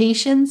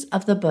temptations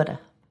of the Buddha.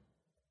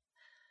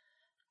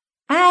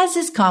 As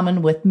is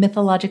common with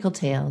mythological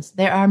tales,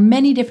 there are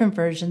many different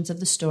versions of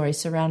the story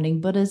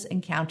surrounding Buddha's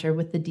encounter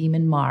with the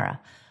demon Mara.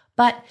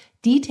 But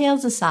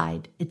details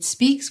aside, it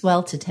speaks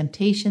well to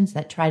temptations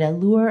that try to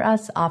lure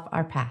us off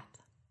our path.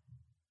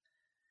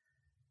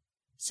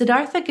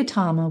 Siddhartha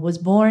Gautama was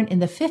born in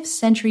the 5th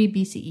century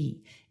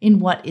BCE in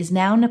what is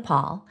now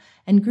Nepal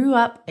and grew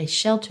up a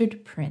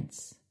sheltered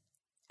prince.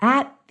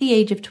 At the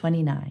age of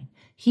 29,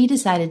 he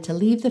decided to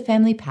leave the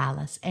family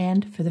palace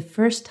and, for the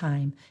first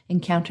time,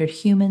 encountered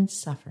human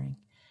suffering.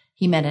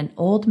 He met an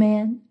old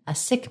man, a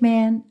sick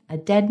man, a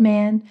dead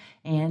man,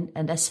 and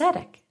an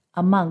ascetic,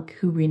 a monk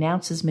who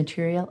renounces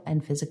material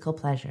and physical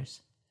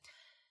pleasures.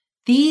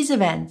 These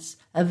events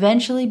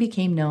eventually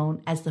became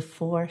known as the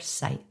Four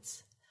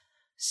Sights.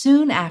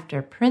 Soon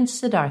after, Prince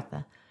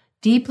Siddhartha,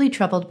 deeply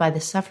troubled by the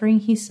suffering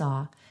he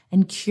saw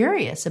and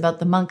curious about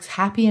the monk's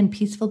happy and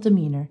peaceful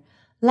demeanor,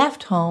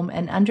 left home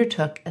and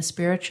undertook a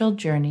spiritual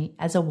journey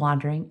as a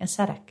wandering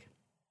ascetic.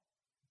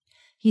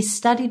 He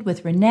studied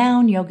with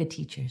renowned yoga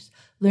teachers,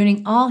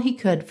 learning all he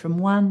could from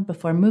one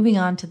before moving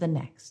on to the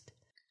next.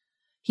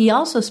 He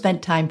also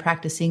spent time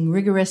practicing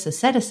rigorous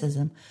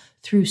asceticism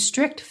through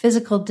strict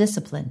physical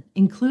discipline,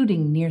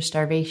 including near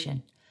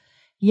starvation.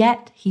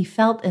 Yet he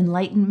felt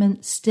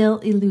enlightenment still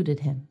eluded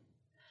him.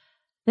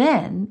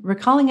 Then,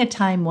 recalling a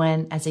time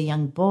when, as a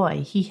young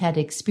boy, he had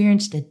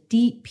experienced a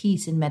deep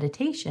peace in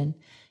meditation,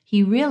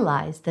 he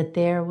realized that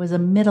there was a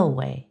middle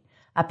way,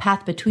 a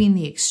path between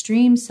the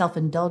extreme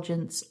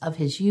self-indulgence of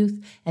his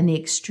youth and the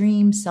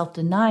extreme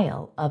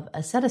self-denial of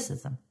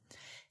asceticism.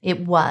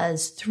 It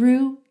was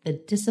through the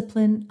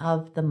discipline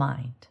of the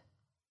mind.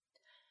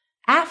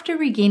 After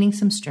regaining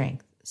some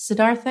strength,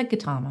 Siddhartha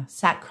Gautama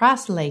sat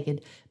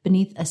cross-legged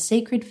beneath a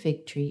sacred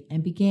fig tree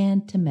and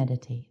began to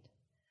meditate.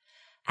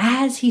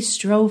 As he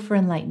strove for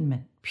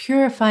enlightenment,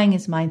 purifying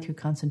his mind through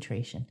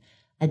concentration,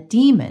 a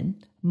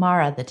demon,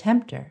 Mara the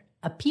tempter,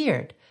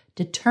 appeared,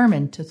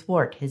 determined to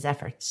thwart his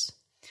efforts.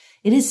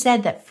 It is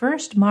said that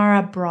first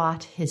Mara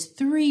brought his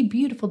 3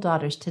 beautiful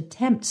daughters to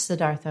tempt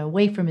Siddhartha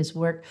away from his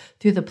work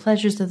through the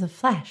pleasures of the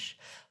flesh,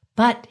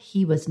 but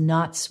he was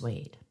not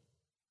swayed.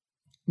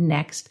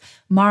 Next,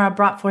 Mara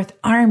brought forth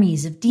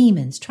armies of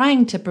demons,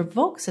 trying to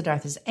provoke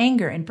Siddhartha's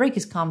anger and break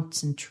his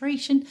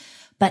concentration,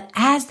 but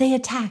as they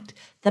attacked,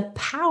 the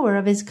power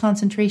of his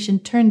concentration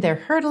turned their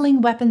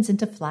hurtling weapons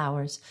into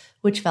flowers,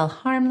 which fell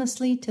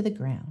harmlessly to the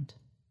ground.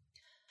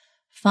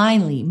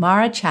 Finally,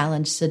 Mara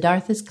challenged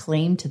Siddhartha's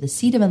claim to the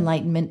seat of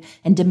enlightenment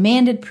and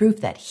demanded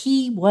proof that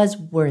he was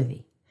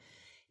worthy.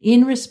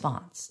 In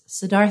response,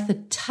 Siddhartha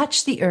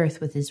touched the earth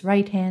with his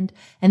right hand,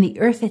 and the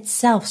earth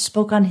itself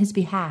spoke on his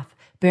behalf,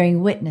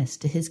 bearing witness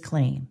to his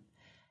claim.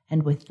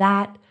 And with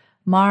that,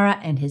 Mara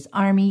and his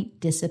army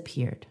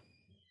disappeared.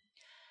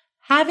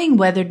 Having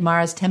weathered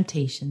Mara's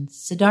temptations,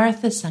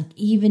 Siddhartha sunk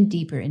even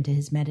deeper into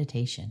his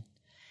meditation.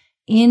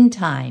 In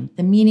time,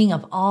 the meaning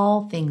of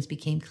all things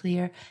became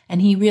clear,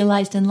 and he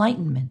realized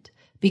enlightenment,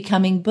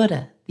 becoming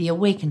Buddha, the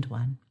awakened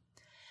one.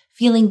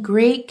 Feeling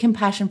great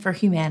compassion for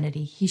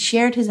humanity, he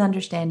shared his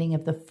understanding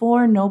of the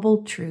 4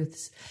 noble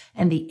truths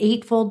and the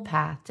 8-fold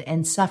path to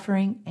end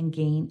suffering and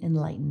gain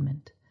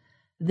enlightenment.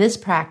 This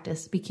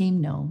practice became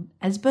known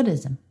as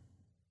Buddhism.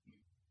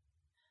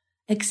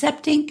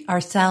 Accepting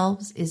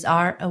ourselves is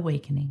our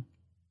awakening.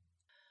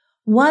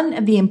 One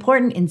of the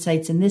important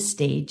insights in this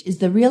stage is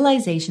the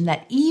realization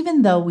that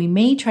even though we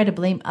may try to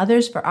blame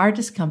others for our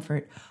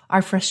discomfort,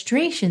 our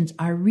frustrations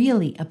are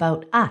really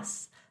about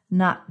us,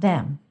 not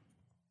them.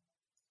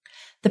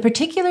 The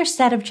particular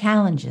set of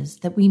challenges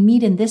that we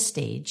meet in this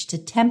stage to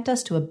tempt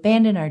us to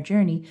abandon our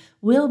journey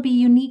will be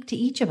unique to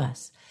each of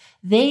us.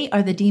 They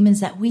are the demons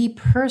that we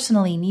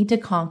personally need to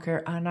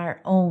conquer on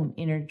our own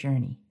inner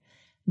journey,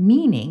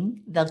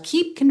 meaning they'll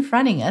keep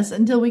confronting us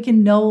until we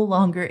can no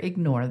longer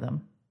ignore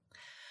them.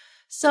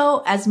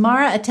 So, as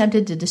Mara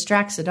attempted to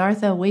distract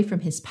Siddhartha away from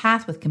his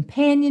path with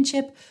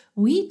companionship,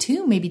 we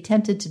too may be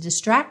tempted to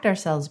distract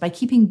ourselves by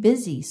keeping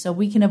busy so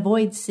we can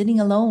avoid sitting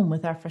alone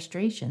with our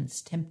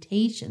frustrations,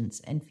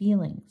 temptations, and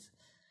feelings.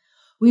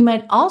 We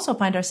might also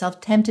find ourselves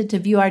tempted to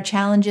view our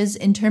challenges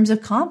in terms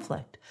of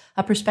conflict,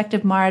 a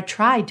perspective Mara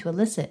tried to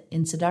elicit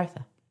in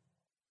Siddhartha.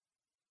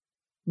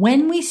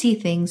 When we see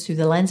things through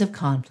the lens of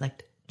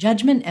conflict,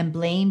 judgment and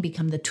blame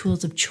become the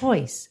tools of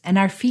choice, and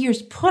our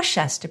fears push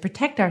us to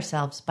protect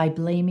ourselves by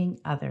blaming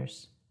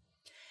others.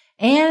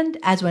 And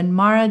as when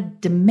Mara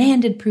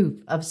demanded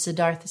proof of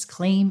Siddhartha's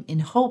claim in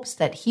hopes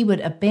that he would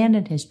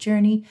abandon his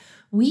journey,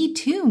 we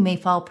too may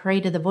fall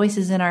prey to the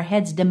voices in our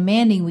heads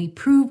demanding we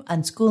prove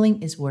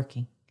unschooling is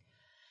working.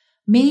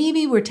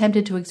 Maybe we're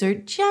tempted to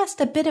exert just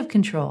a bit of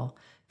control,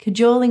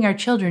 cajoling our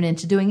children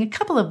into doing a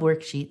couple of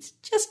worksheets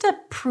just to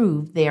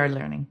prove they are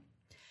learning.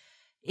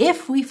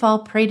 If we fall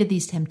prey to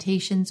these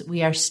temptations,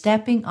 we are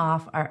stepping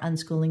off our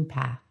unschooling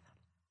path.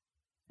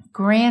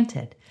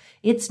 Granted,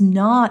 it's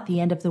not the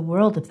end of the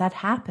world if that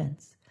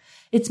happens.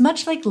 It's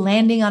much like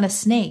landing on a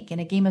snake in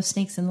a game of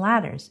snakes and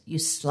ladders. You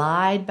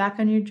slide back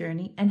on your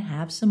journey and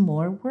have some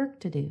more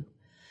work to do.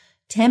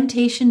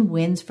 Temptation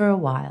wins for a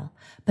while,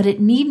 but it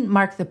needn't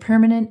mark the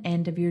permanent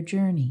end of your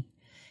journey.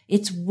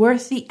 It's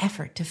worth the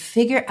effort to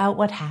figure out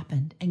what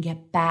happened and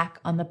get back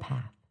on the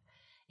path.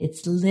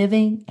 It's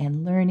living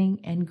and learning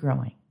and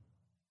growing.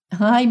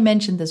 I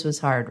mentioned this was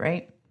hard,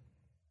 right?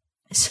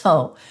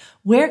 So,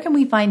 where can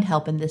we find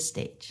help in this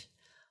stage?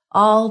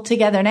 All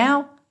together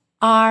now,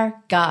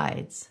 our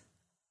guides.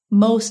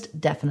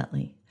 Most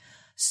definitely.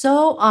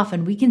 So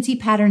often we can see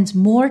patterns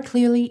more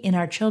clearly in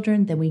our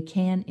children than we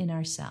can in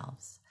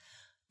ourselves.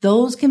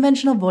 Those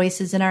conventional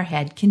voices in our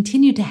head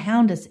continue to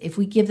hound us if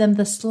we give them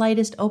the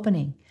slightest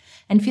opening.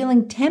 and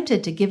feeling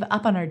tempted to give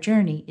up on our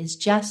journey is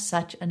just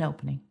such an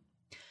opening.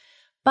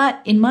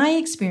 But in my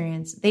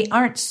experience, they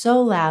aren't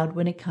so loud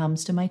when it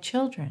comes to my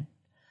children.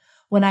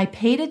 When I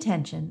paid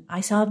attention, I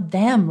saw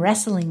them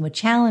wrestling with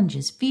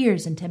challenges,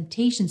 fears, and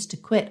temptations to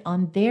quit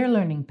on their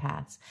learning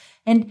paths.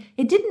 And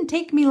it didn't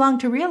take me long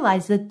to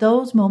realize that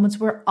those moments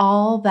were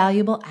all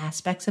valuable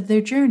aspects of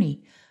their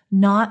journey,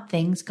 not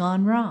things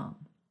gone wrong.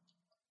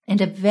 And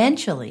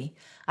eventually,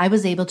 I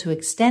was able to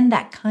extend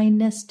that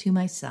kindness to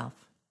myself.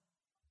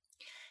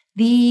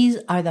 These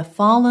are the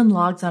fallen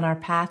logs on our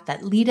path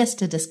that lead us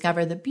to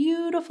discover the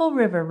beautiful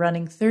river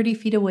running 30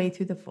 feet away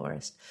through the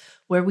forest,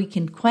 where we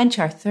can quench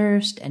our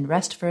thirst and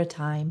rest for a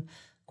time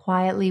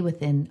quietly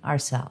within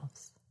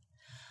ourselves.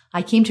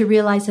 I came to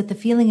realize that the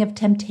feeling of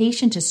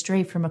temptation to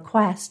stray from a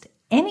quest,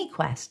 any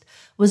quest,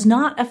 was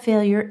not a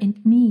failure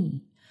in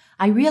me.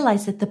 I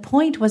realized that the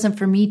point wasn't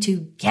for me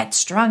to get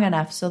strong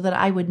enough so that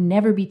I would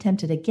never be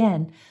tempted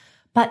again,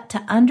 but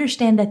to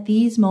understand that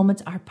these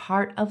moments are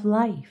part of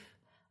life,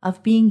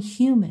 of being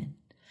human.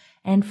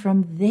 And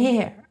from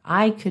there,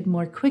 I could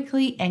more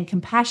quickly and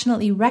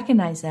compassionately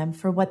recognize them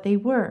for what they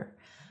were.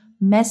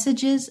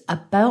 Messages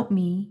about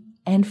me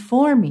and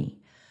for me,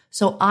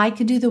 so I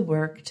could do the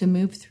work to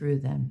move through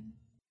them.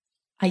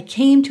 I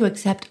came to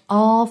accept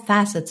all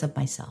facets of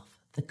myself,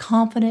 the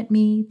confident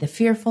me, the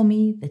fearful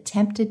me, the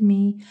tempted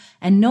me,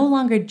 and no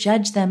longer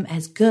judge them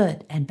as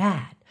good and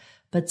bad,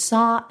 but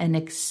saw and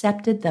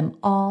accepted them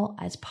all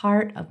as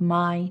part of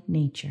my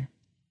nature.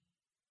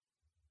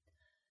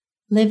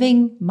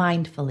 Living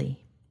mindfully.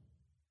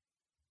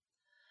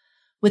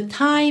 With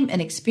time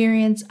and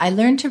experience, I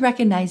learned to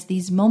recognize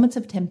these moments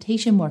of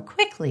temptation more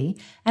quickly,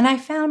 and I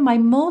found my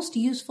most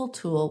useful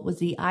tool was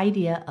the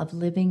idea of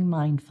living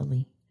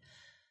mindfully.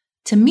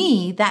 To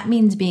me, that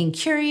means being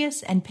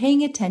curious and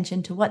paying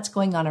attention to what's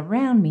going on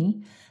around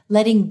me,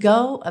 letting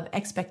go of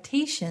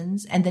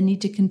expectations and the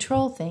need to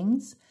control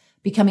things,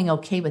 becoming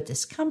okay with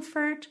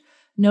discomfort,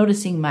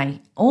 noticing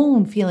my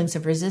own feelings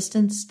of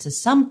resistance to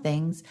some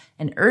things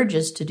and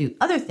urges to do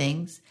other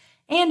things,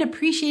 and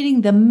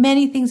appreciating the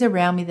many things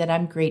around me that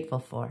I'm grateful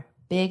for,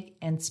 big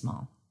and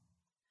small.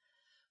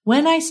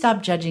 When I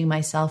stopped judging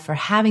myself for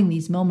having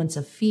these moments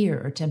of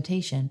fear or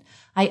temptation,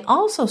 I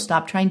also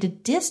stopped trying to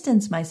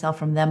distance myself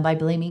from them by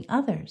blaming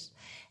others.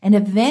 And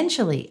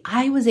eventually,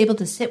 I was able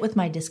to sit with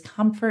my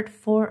discomfort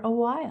for a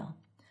while.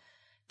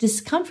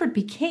 Discomfort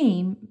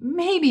became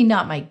maybe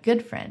not my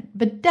good friend,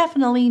 but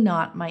definitely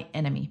not my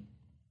enemy.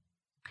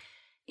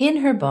 In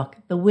her book,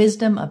 The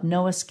Wisdom of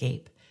No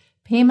Escape,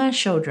 Pema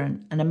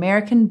Chodron, an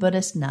American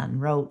Buddhist nun,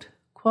 wrote,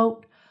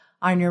 quote,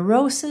 "Our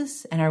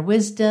neurosis and our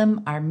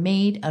wisdom are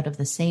made out of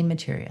the same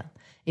material.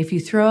 If you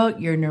throw out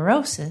your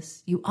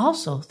neurosis, you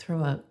also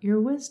throw out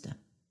your wisdom."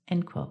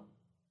 End quote.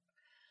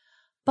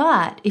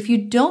 But if you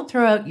don't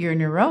throw out your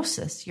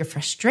neurosis, your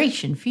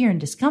frustration, fear, and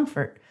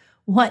discomfort,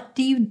 what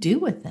do you do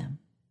with them?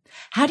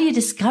 How do you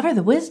discover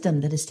the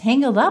wisdom that is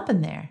tangled up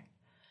in there?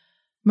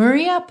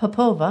 Maria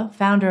Popova,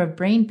 founder of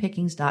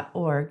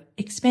BrainPickings.org,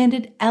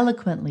 expanded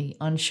eloquently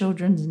on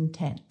Chodron's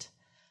intent.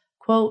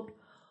 Quote,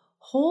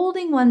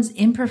 "Holding one's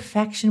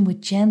imperfection with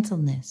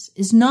gentleness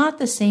is not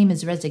the same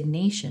as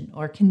resignation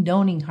or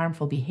condoning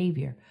harmful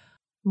behavior.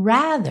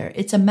 Rather,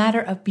 it's a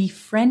matter of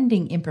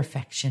befriending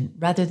imperfection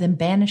rather than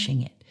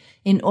banishing it,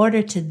 in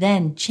order to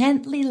then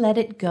gently let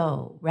it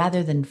go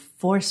rather than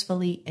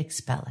forcefully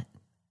expel it."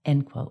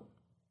 End quote.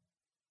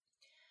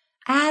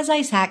 As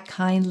I sat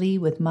kindly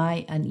with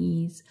my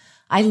unease,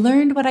 I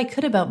learned what I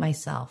could about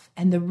myself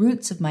and the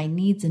roots of my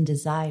needs and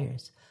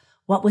desires,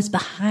 what was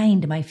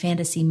behind my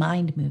fantasy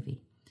mind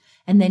movie,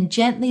 and then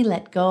gently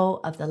let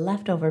go of the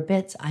leftover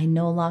bits I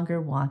no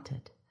longer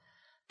wanted,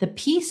 the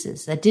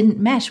pieces that didn't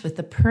mesh with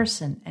the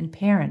person and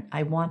parent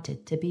I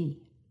wanted to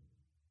be.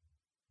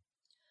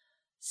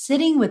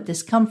 Sitting with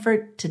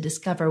discomfort to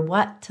discover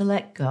what to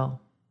let go.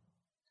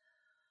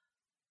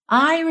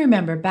 I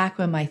remember back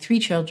when my 3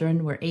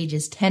 children were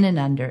ages 10 and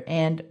under,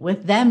 and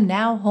with them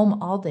now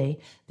home all day,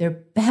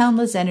 their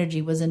boundless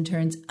energy was in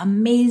turns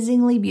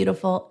amazingly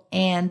beautiful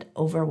and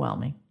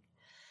overwhelming.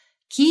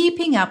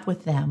 Keeping up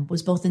with them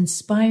was both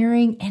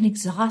inspiring and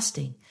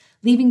exhausting,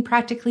 leaving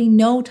practically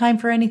no time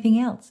for anything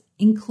else,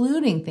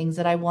 including things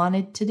that I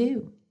wanted to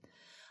do.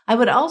 I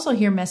would also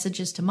hear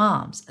messages to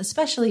moms,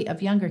 especially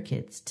of younger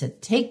kids, to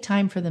take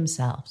time for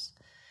themselves.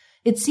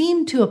 It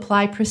seemed to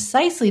apply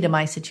precisely to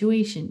my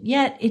situation,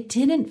 yet it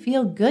didn't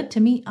feel good to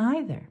me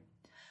either.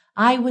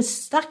 I was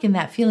stuck in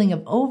that feeling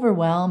of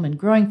overwhelm and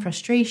growing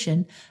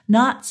frustration,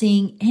 not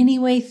seeing any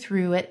way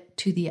through it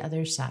to the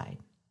other side.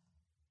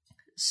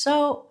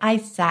 So I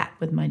sat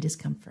with my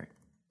discomfort.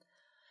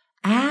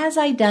 As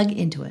I dug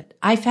into it,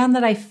 I found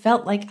that I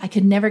felt like I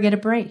could never get a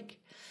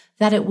break,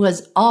 that it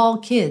was all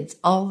kids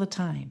all the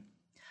time.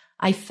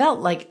 I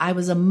felt like I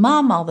was a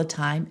mom all the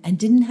time and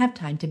didn't have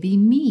time to be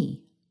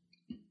me.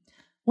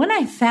 When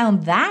I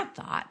found that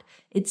thought,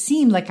 it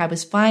seemed like I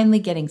was finally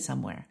getting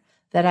somewhere,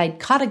 that I'd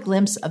caught a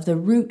glimpse of the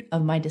root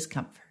of my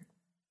discomfort.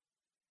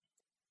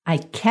 I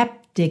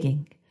kept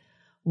digging.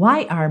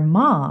 Why are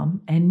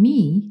mom and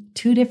me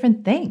 2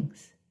 different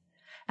things?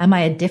 Am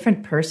I a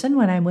different person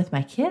when I'm with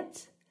my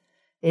kids?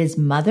 Is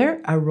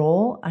mother a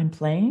role I'm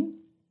playing?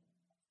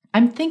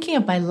 I'm thinking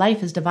of my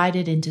life as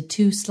divided into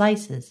two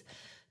slices.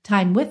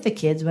 Time with the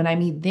kids when I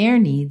meet their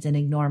needs and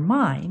ignore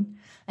mine,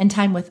 and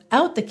time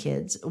without the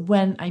kids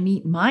when I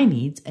meet my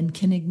needs and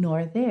can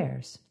ignore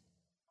theirs.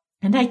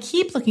 And I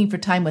keep looking for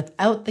time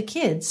without the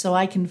kids so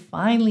I can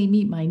finally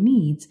meet my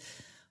needs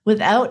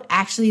without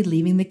actually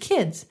leaving the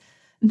kids.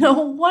 No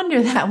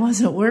wonder that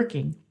wasn't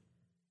working.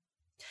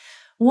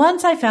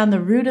 Once I found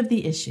the root of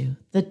the issue,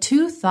 the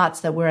two thoughts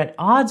that were at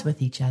odds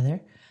with each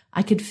other,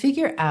 I could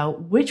figure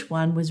out which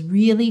one was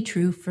really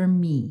true for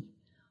me.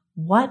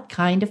 What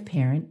kind of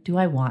parent do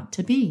I want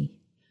to be?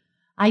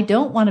 I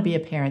don't want to be a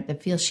parent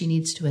that feels she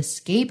needs to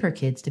escape her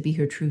kids to be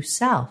her true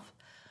self.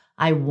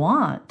 I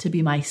want to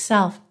be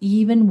myself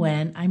even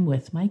when I'm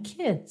with my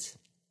kids.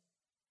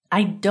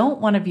 I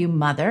don't want to view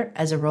mother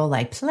as a role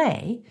I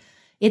play.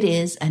 It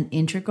is an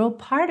integral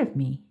part of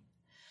me.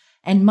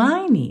 And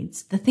my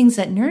needs, the things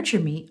that nurture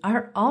me,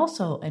 are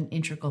also an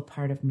integral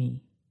part of me.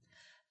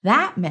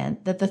 That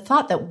meant that the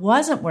thought that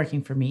wasn't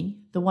working for me,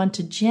 the one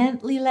to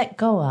gently let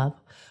go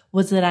of,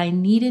 was that I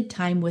needed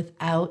time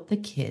without the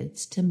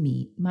kids to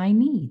meet my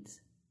needs.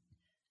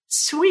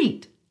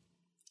 Sweet!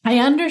 I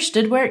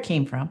understood where it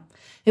came from.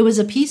 It was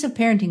a piece of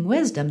parenting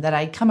wisdom that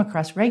I'd come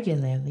across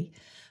regularly,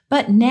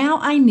 but now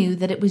I knew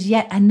that it was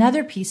yet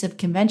another piece of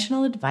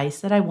conventional advice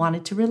that I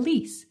wanted to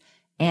release.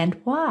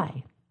 And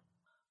why?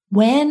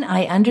 When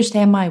I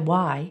understand my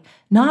why,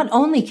 not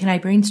only can I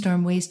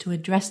brainstorm ways to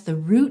address the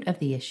root of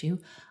the issue,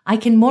 I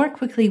can more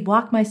quickly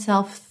walk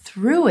myself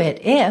through it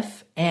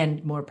if,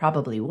 and more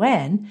probably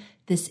when,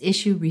 this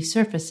issue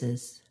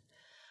resurfaces.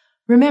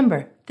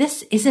 Remember,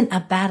 this isn't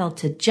a battle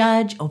to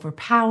judge,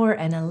 overpower,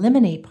 and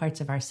eliminate parts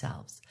of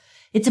ourselves.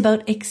 It's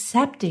about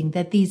accepting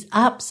that these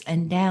ups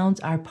and downs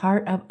are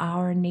part of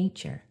our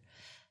nature,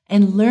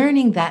 and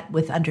learning that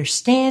with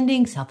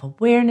understanding,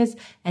 self-awareness,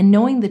 and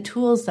knowing the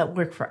tools that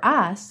work for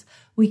us,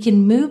 we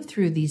can move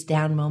through these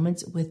down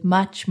moments with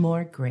much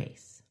more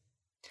grace.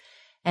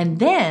 And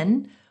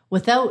then,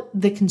 without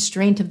the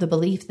constraint of the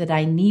belief that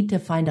I need to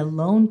find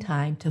alone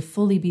time to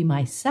fully be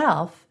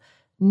myself,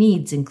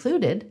 needs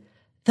included,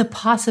 the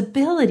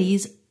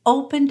possibilities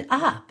opened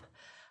up.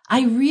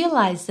 I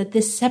realized that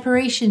this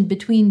separation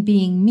between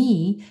being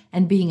me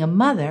and being a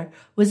mother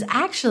was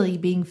actually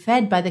being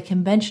fed by the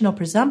conventional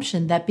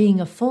presumption that being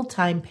a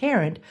full-time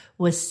parent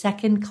was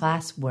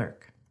second-class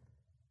work.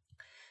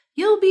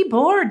 You'll be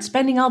bored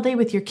spending all day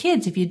with your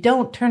kids if you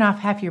don't turn off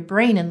half your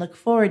brain and look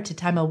forward to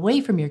time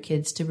away from your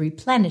kids to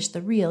replenish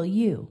the real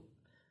you.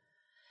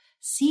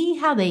 See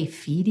how they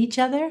feed each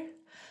other?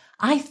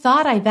 I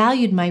thought I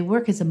valued my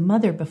work as a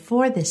mother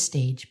before this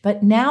stage,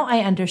 but now I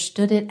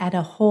understood it at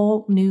a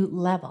whole new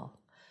level.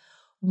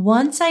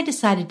 Once I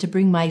decided to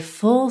bring my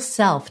full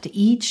self to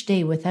each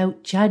day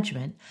without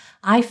judgment,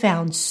 I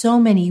found so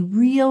many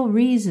real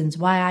reasons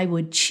why I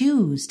would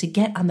choose to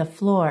get on the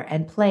floor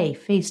and play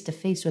face to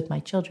face with my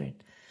children,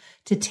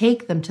 to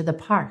take them to the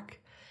park,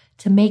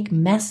 to make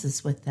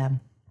messes with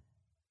them.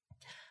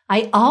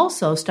 I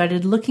also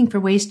started looking for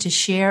ways to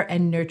share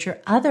and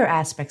nurture other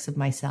aspects of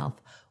myself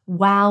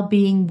while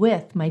being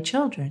with my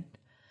children.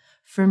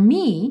 For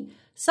me,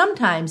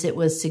 sometimes it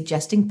was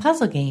suggesting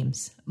puzzle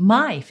games,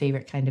 my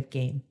favorite kind of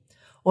game,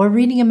 or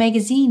reading a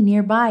magazine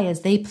nearby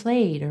as they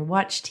played or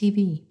watched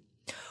TV,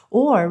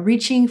 or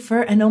reaching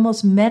for an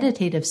almost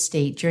meditative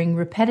state during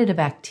repetitive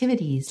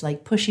activities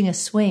like pushing a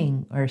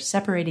swing or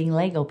separating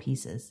Lego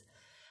pieces,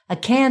 a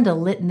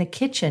candle lit in the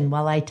kitchen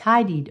while I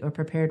tidied or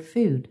prepared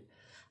food,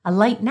 a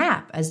light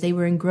nap as they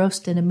were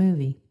engrossed in a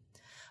movie,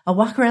 a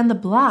walk around the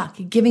block,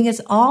 giving us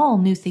all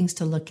new things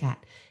to look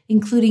at,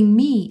 including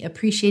me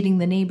appreciating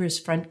the neighbors'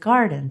 front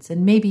gardens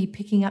and maybe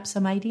picking up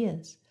some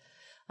ideas,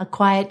 a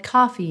quiet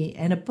coffee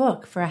and a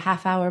book for a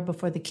half hour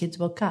before the kids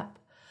woke up.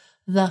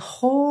 The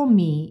whole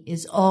me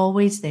is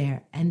always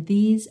there, and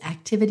these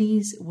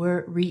activities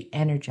were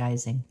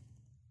re-energizing.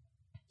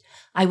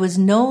 I was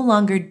no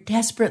longer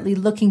desperately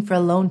looking for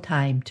alone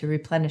time to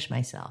replenish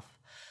myself.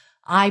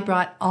 I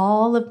brought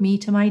all of me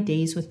to my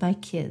days with my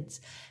kids,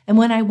 and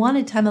when I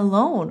wanted time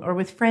alone or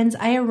with friends,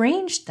 I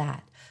arranged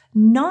that,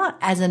 not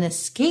as an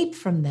escape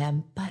from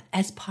them, but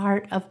as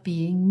part of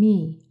being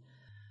me.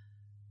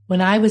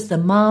 When I was the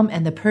mom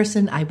and the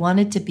person I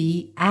wanted to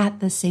be at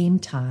the same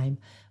time,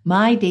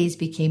 my days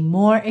became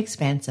more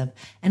expansive,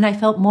 and I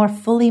felt more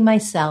fully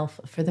myself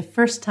for the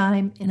first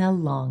time in a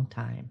long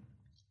time.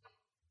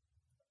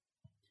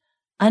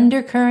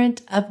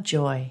 Undercurrent of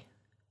joy.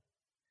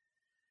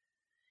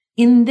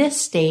 In this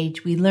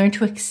stage, we learn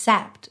to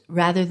accept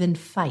rather than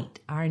fight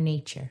our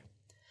nature.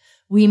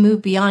 We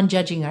move beyond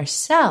judging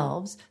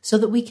ourselves so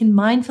that we can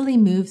mindfully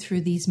move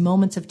through these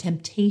moments of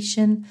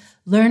temptation,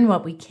 learn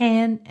what we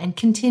can, and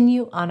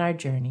continue on our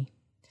journey.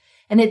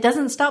 And it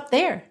doesn't stop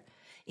there.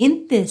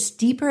 In this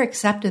deeper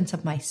acceptance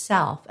of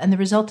myself and the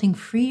resulting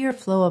freer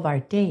flow of our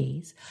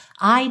days,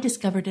 I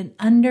discovered an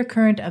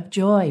undercurrent of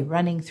joy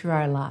running through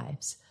our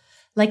lives,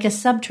 like a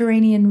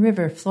subterranean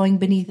river flowing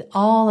beneath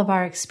all of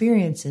our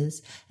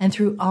experiences and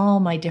through all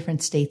my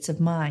different states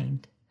of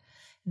mind.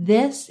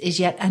 This is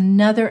yet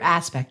another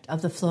aspect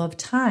of the flow of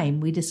time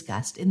we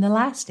discussed in the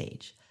last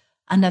stage,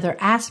 another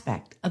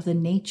aspect of the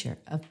nature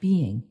of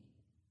being.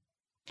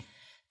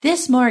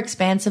 This more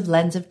expansive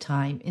lens of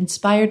time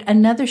inspired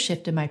another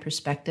shift in my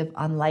perspective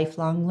on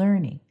lifelong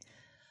learning.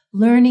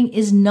 Learning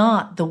is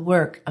not the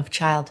work of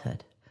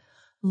childhood.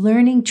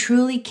 Learning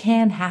truly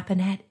can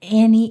happen at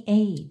any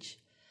age.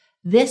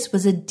 This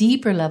was a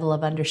deeper level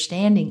of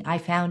understanding I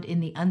found in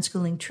the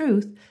unschooling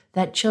truth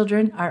that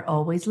children are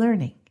always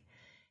learning.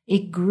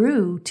 It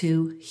grew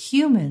to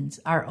humans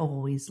are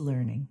always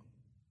learning.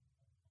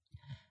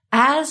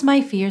 As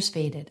my fears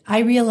faded, I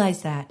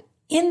realized that,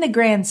 in the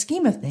grand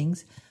scheme of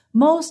things,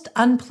 most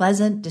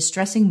unpleasant,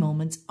 distressing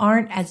moments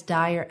aren't as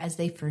dire as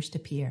they first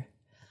appear.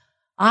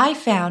 I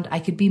found I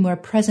could be more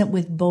present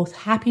with both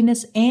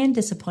happiness and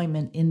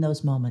disappointment in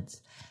those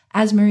moments,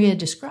 as Maria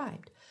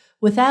described,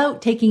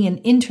 without taking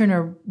an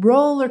internal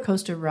roller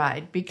coaster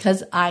ride,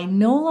 because I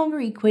no longer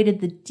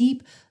equated the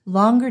deep,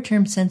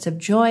 longer-term sense of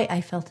joy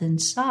I felt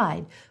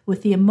inside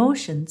with the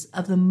emotions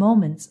of the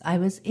moments I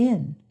was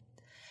in.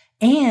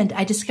 And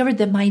I discovered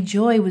that my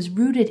joy was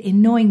rooted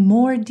in knowing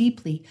more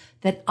deeply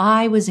that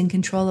I was in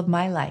control of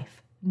my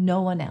life,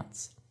 no one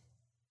else.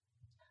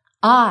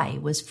 I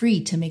was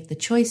free to make the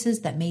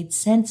choices that made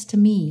sense to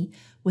me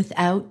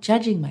without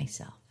judging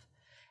myself.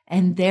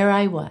 And there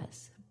I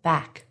was,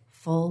 back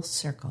full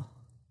circle.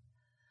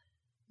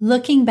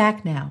 Looking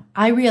back now,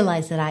 I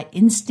realize that I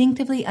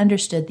instinctively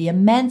understood the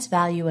immense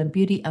value and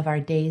beauty of our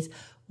days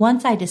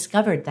once I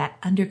discovered that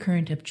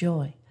undercurrent of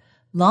joy,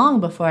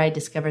 long before I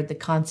discovered the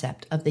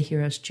concept of the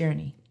hero's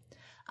journey.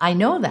 I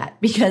know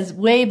that because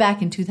way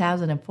back in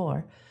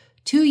 2004,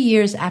 2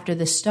 years after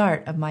the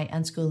start of my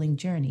unschooling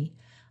journey,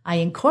 I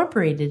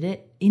incorporated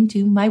it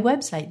into my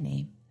website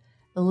name,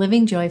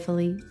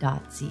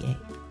 livingjoyfully.ca.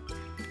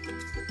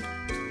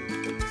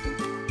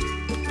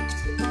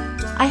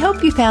 I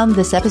hope you found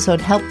this episode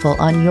helpful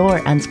on your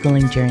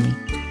unschooling journey.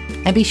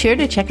 And be sure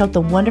to check out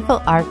the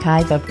wonderful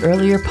archive of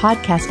earlier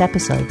podcast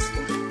episodes.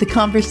 The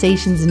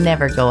conversations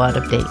never go out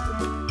of date.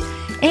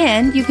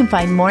 And you can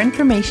find more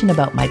information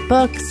about my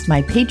books,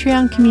 my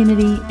Patreon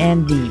community,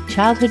 and the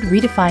Childhood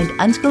Redefined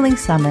Unschooling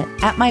Summit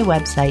at my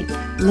website,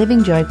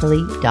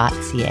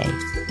 livingjoyfully.ca.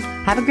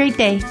 Have a great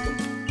day.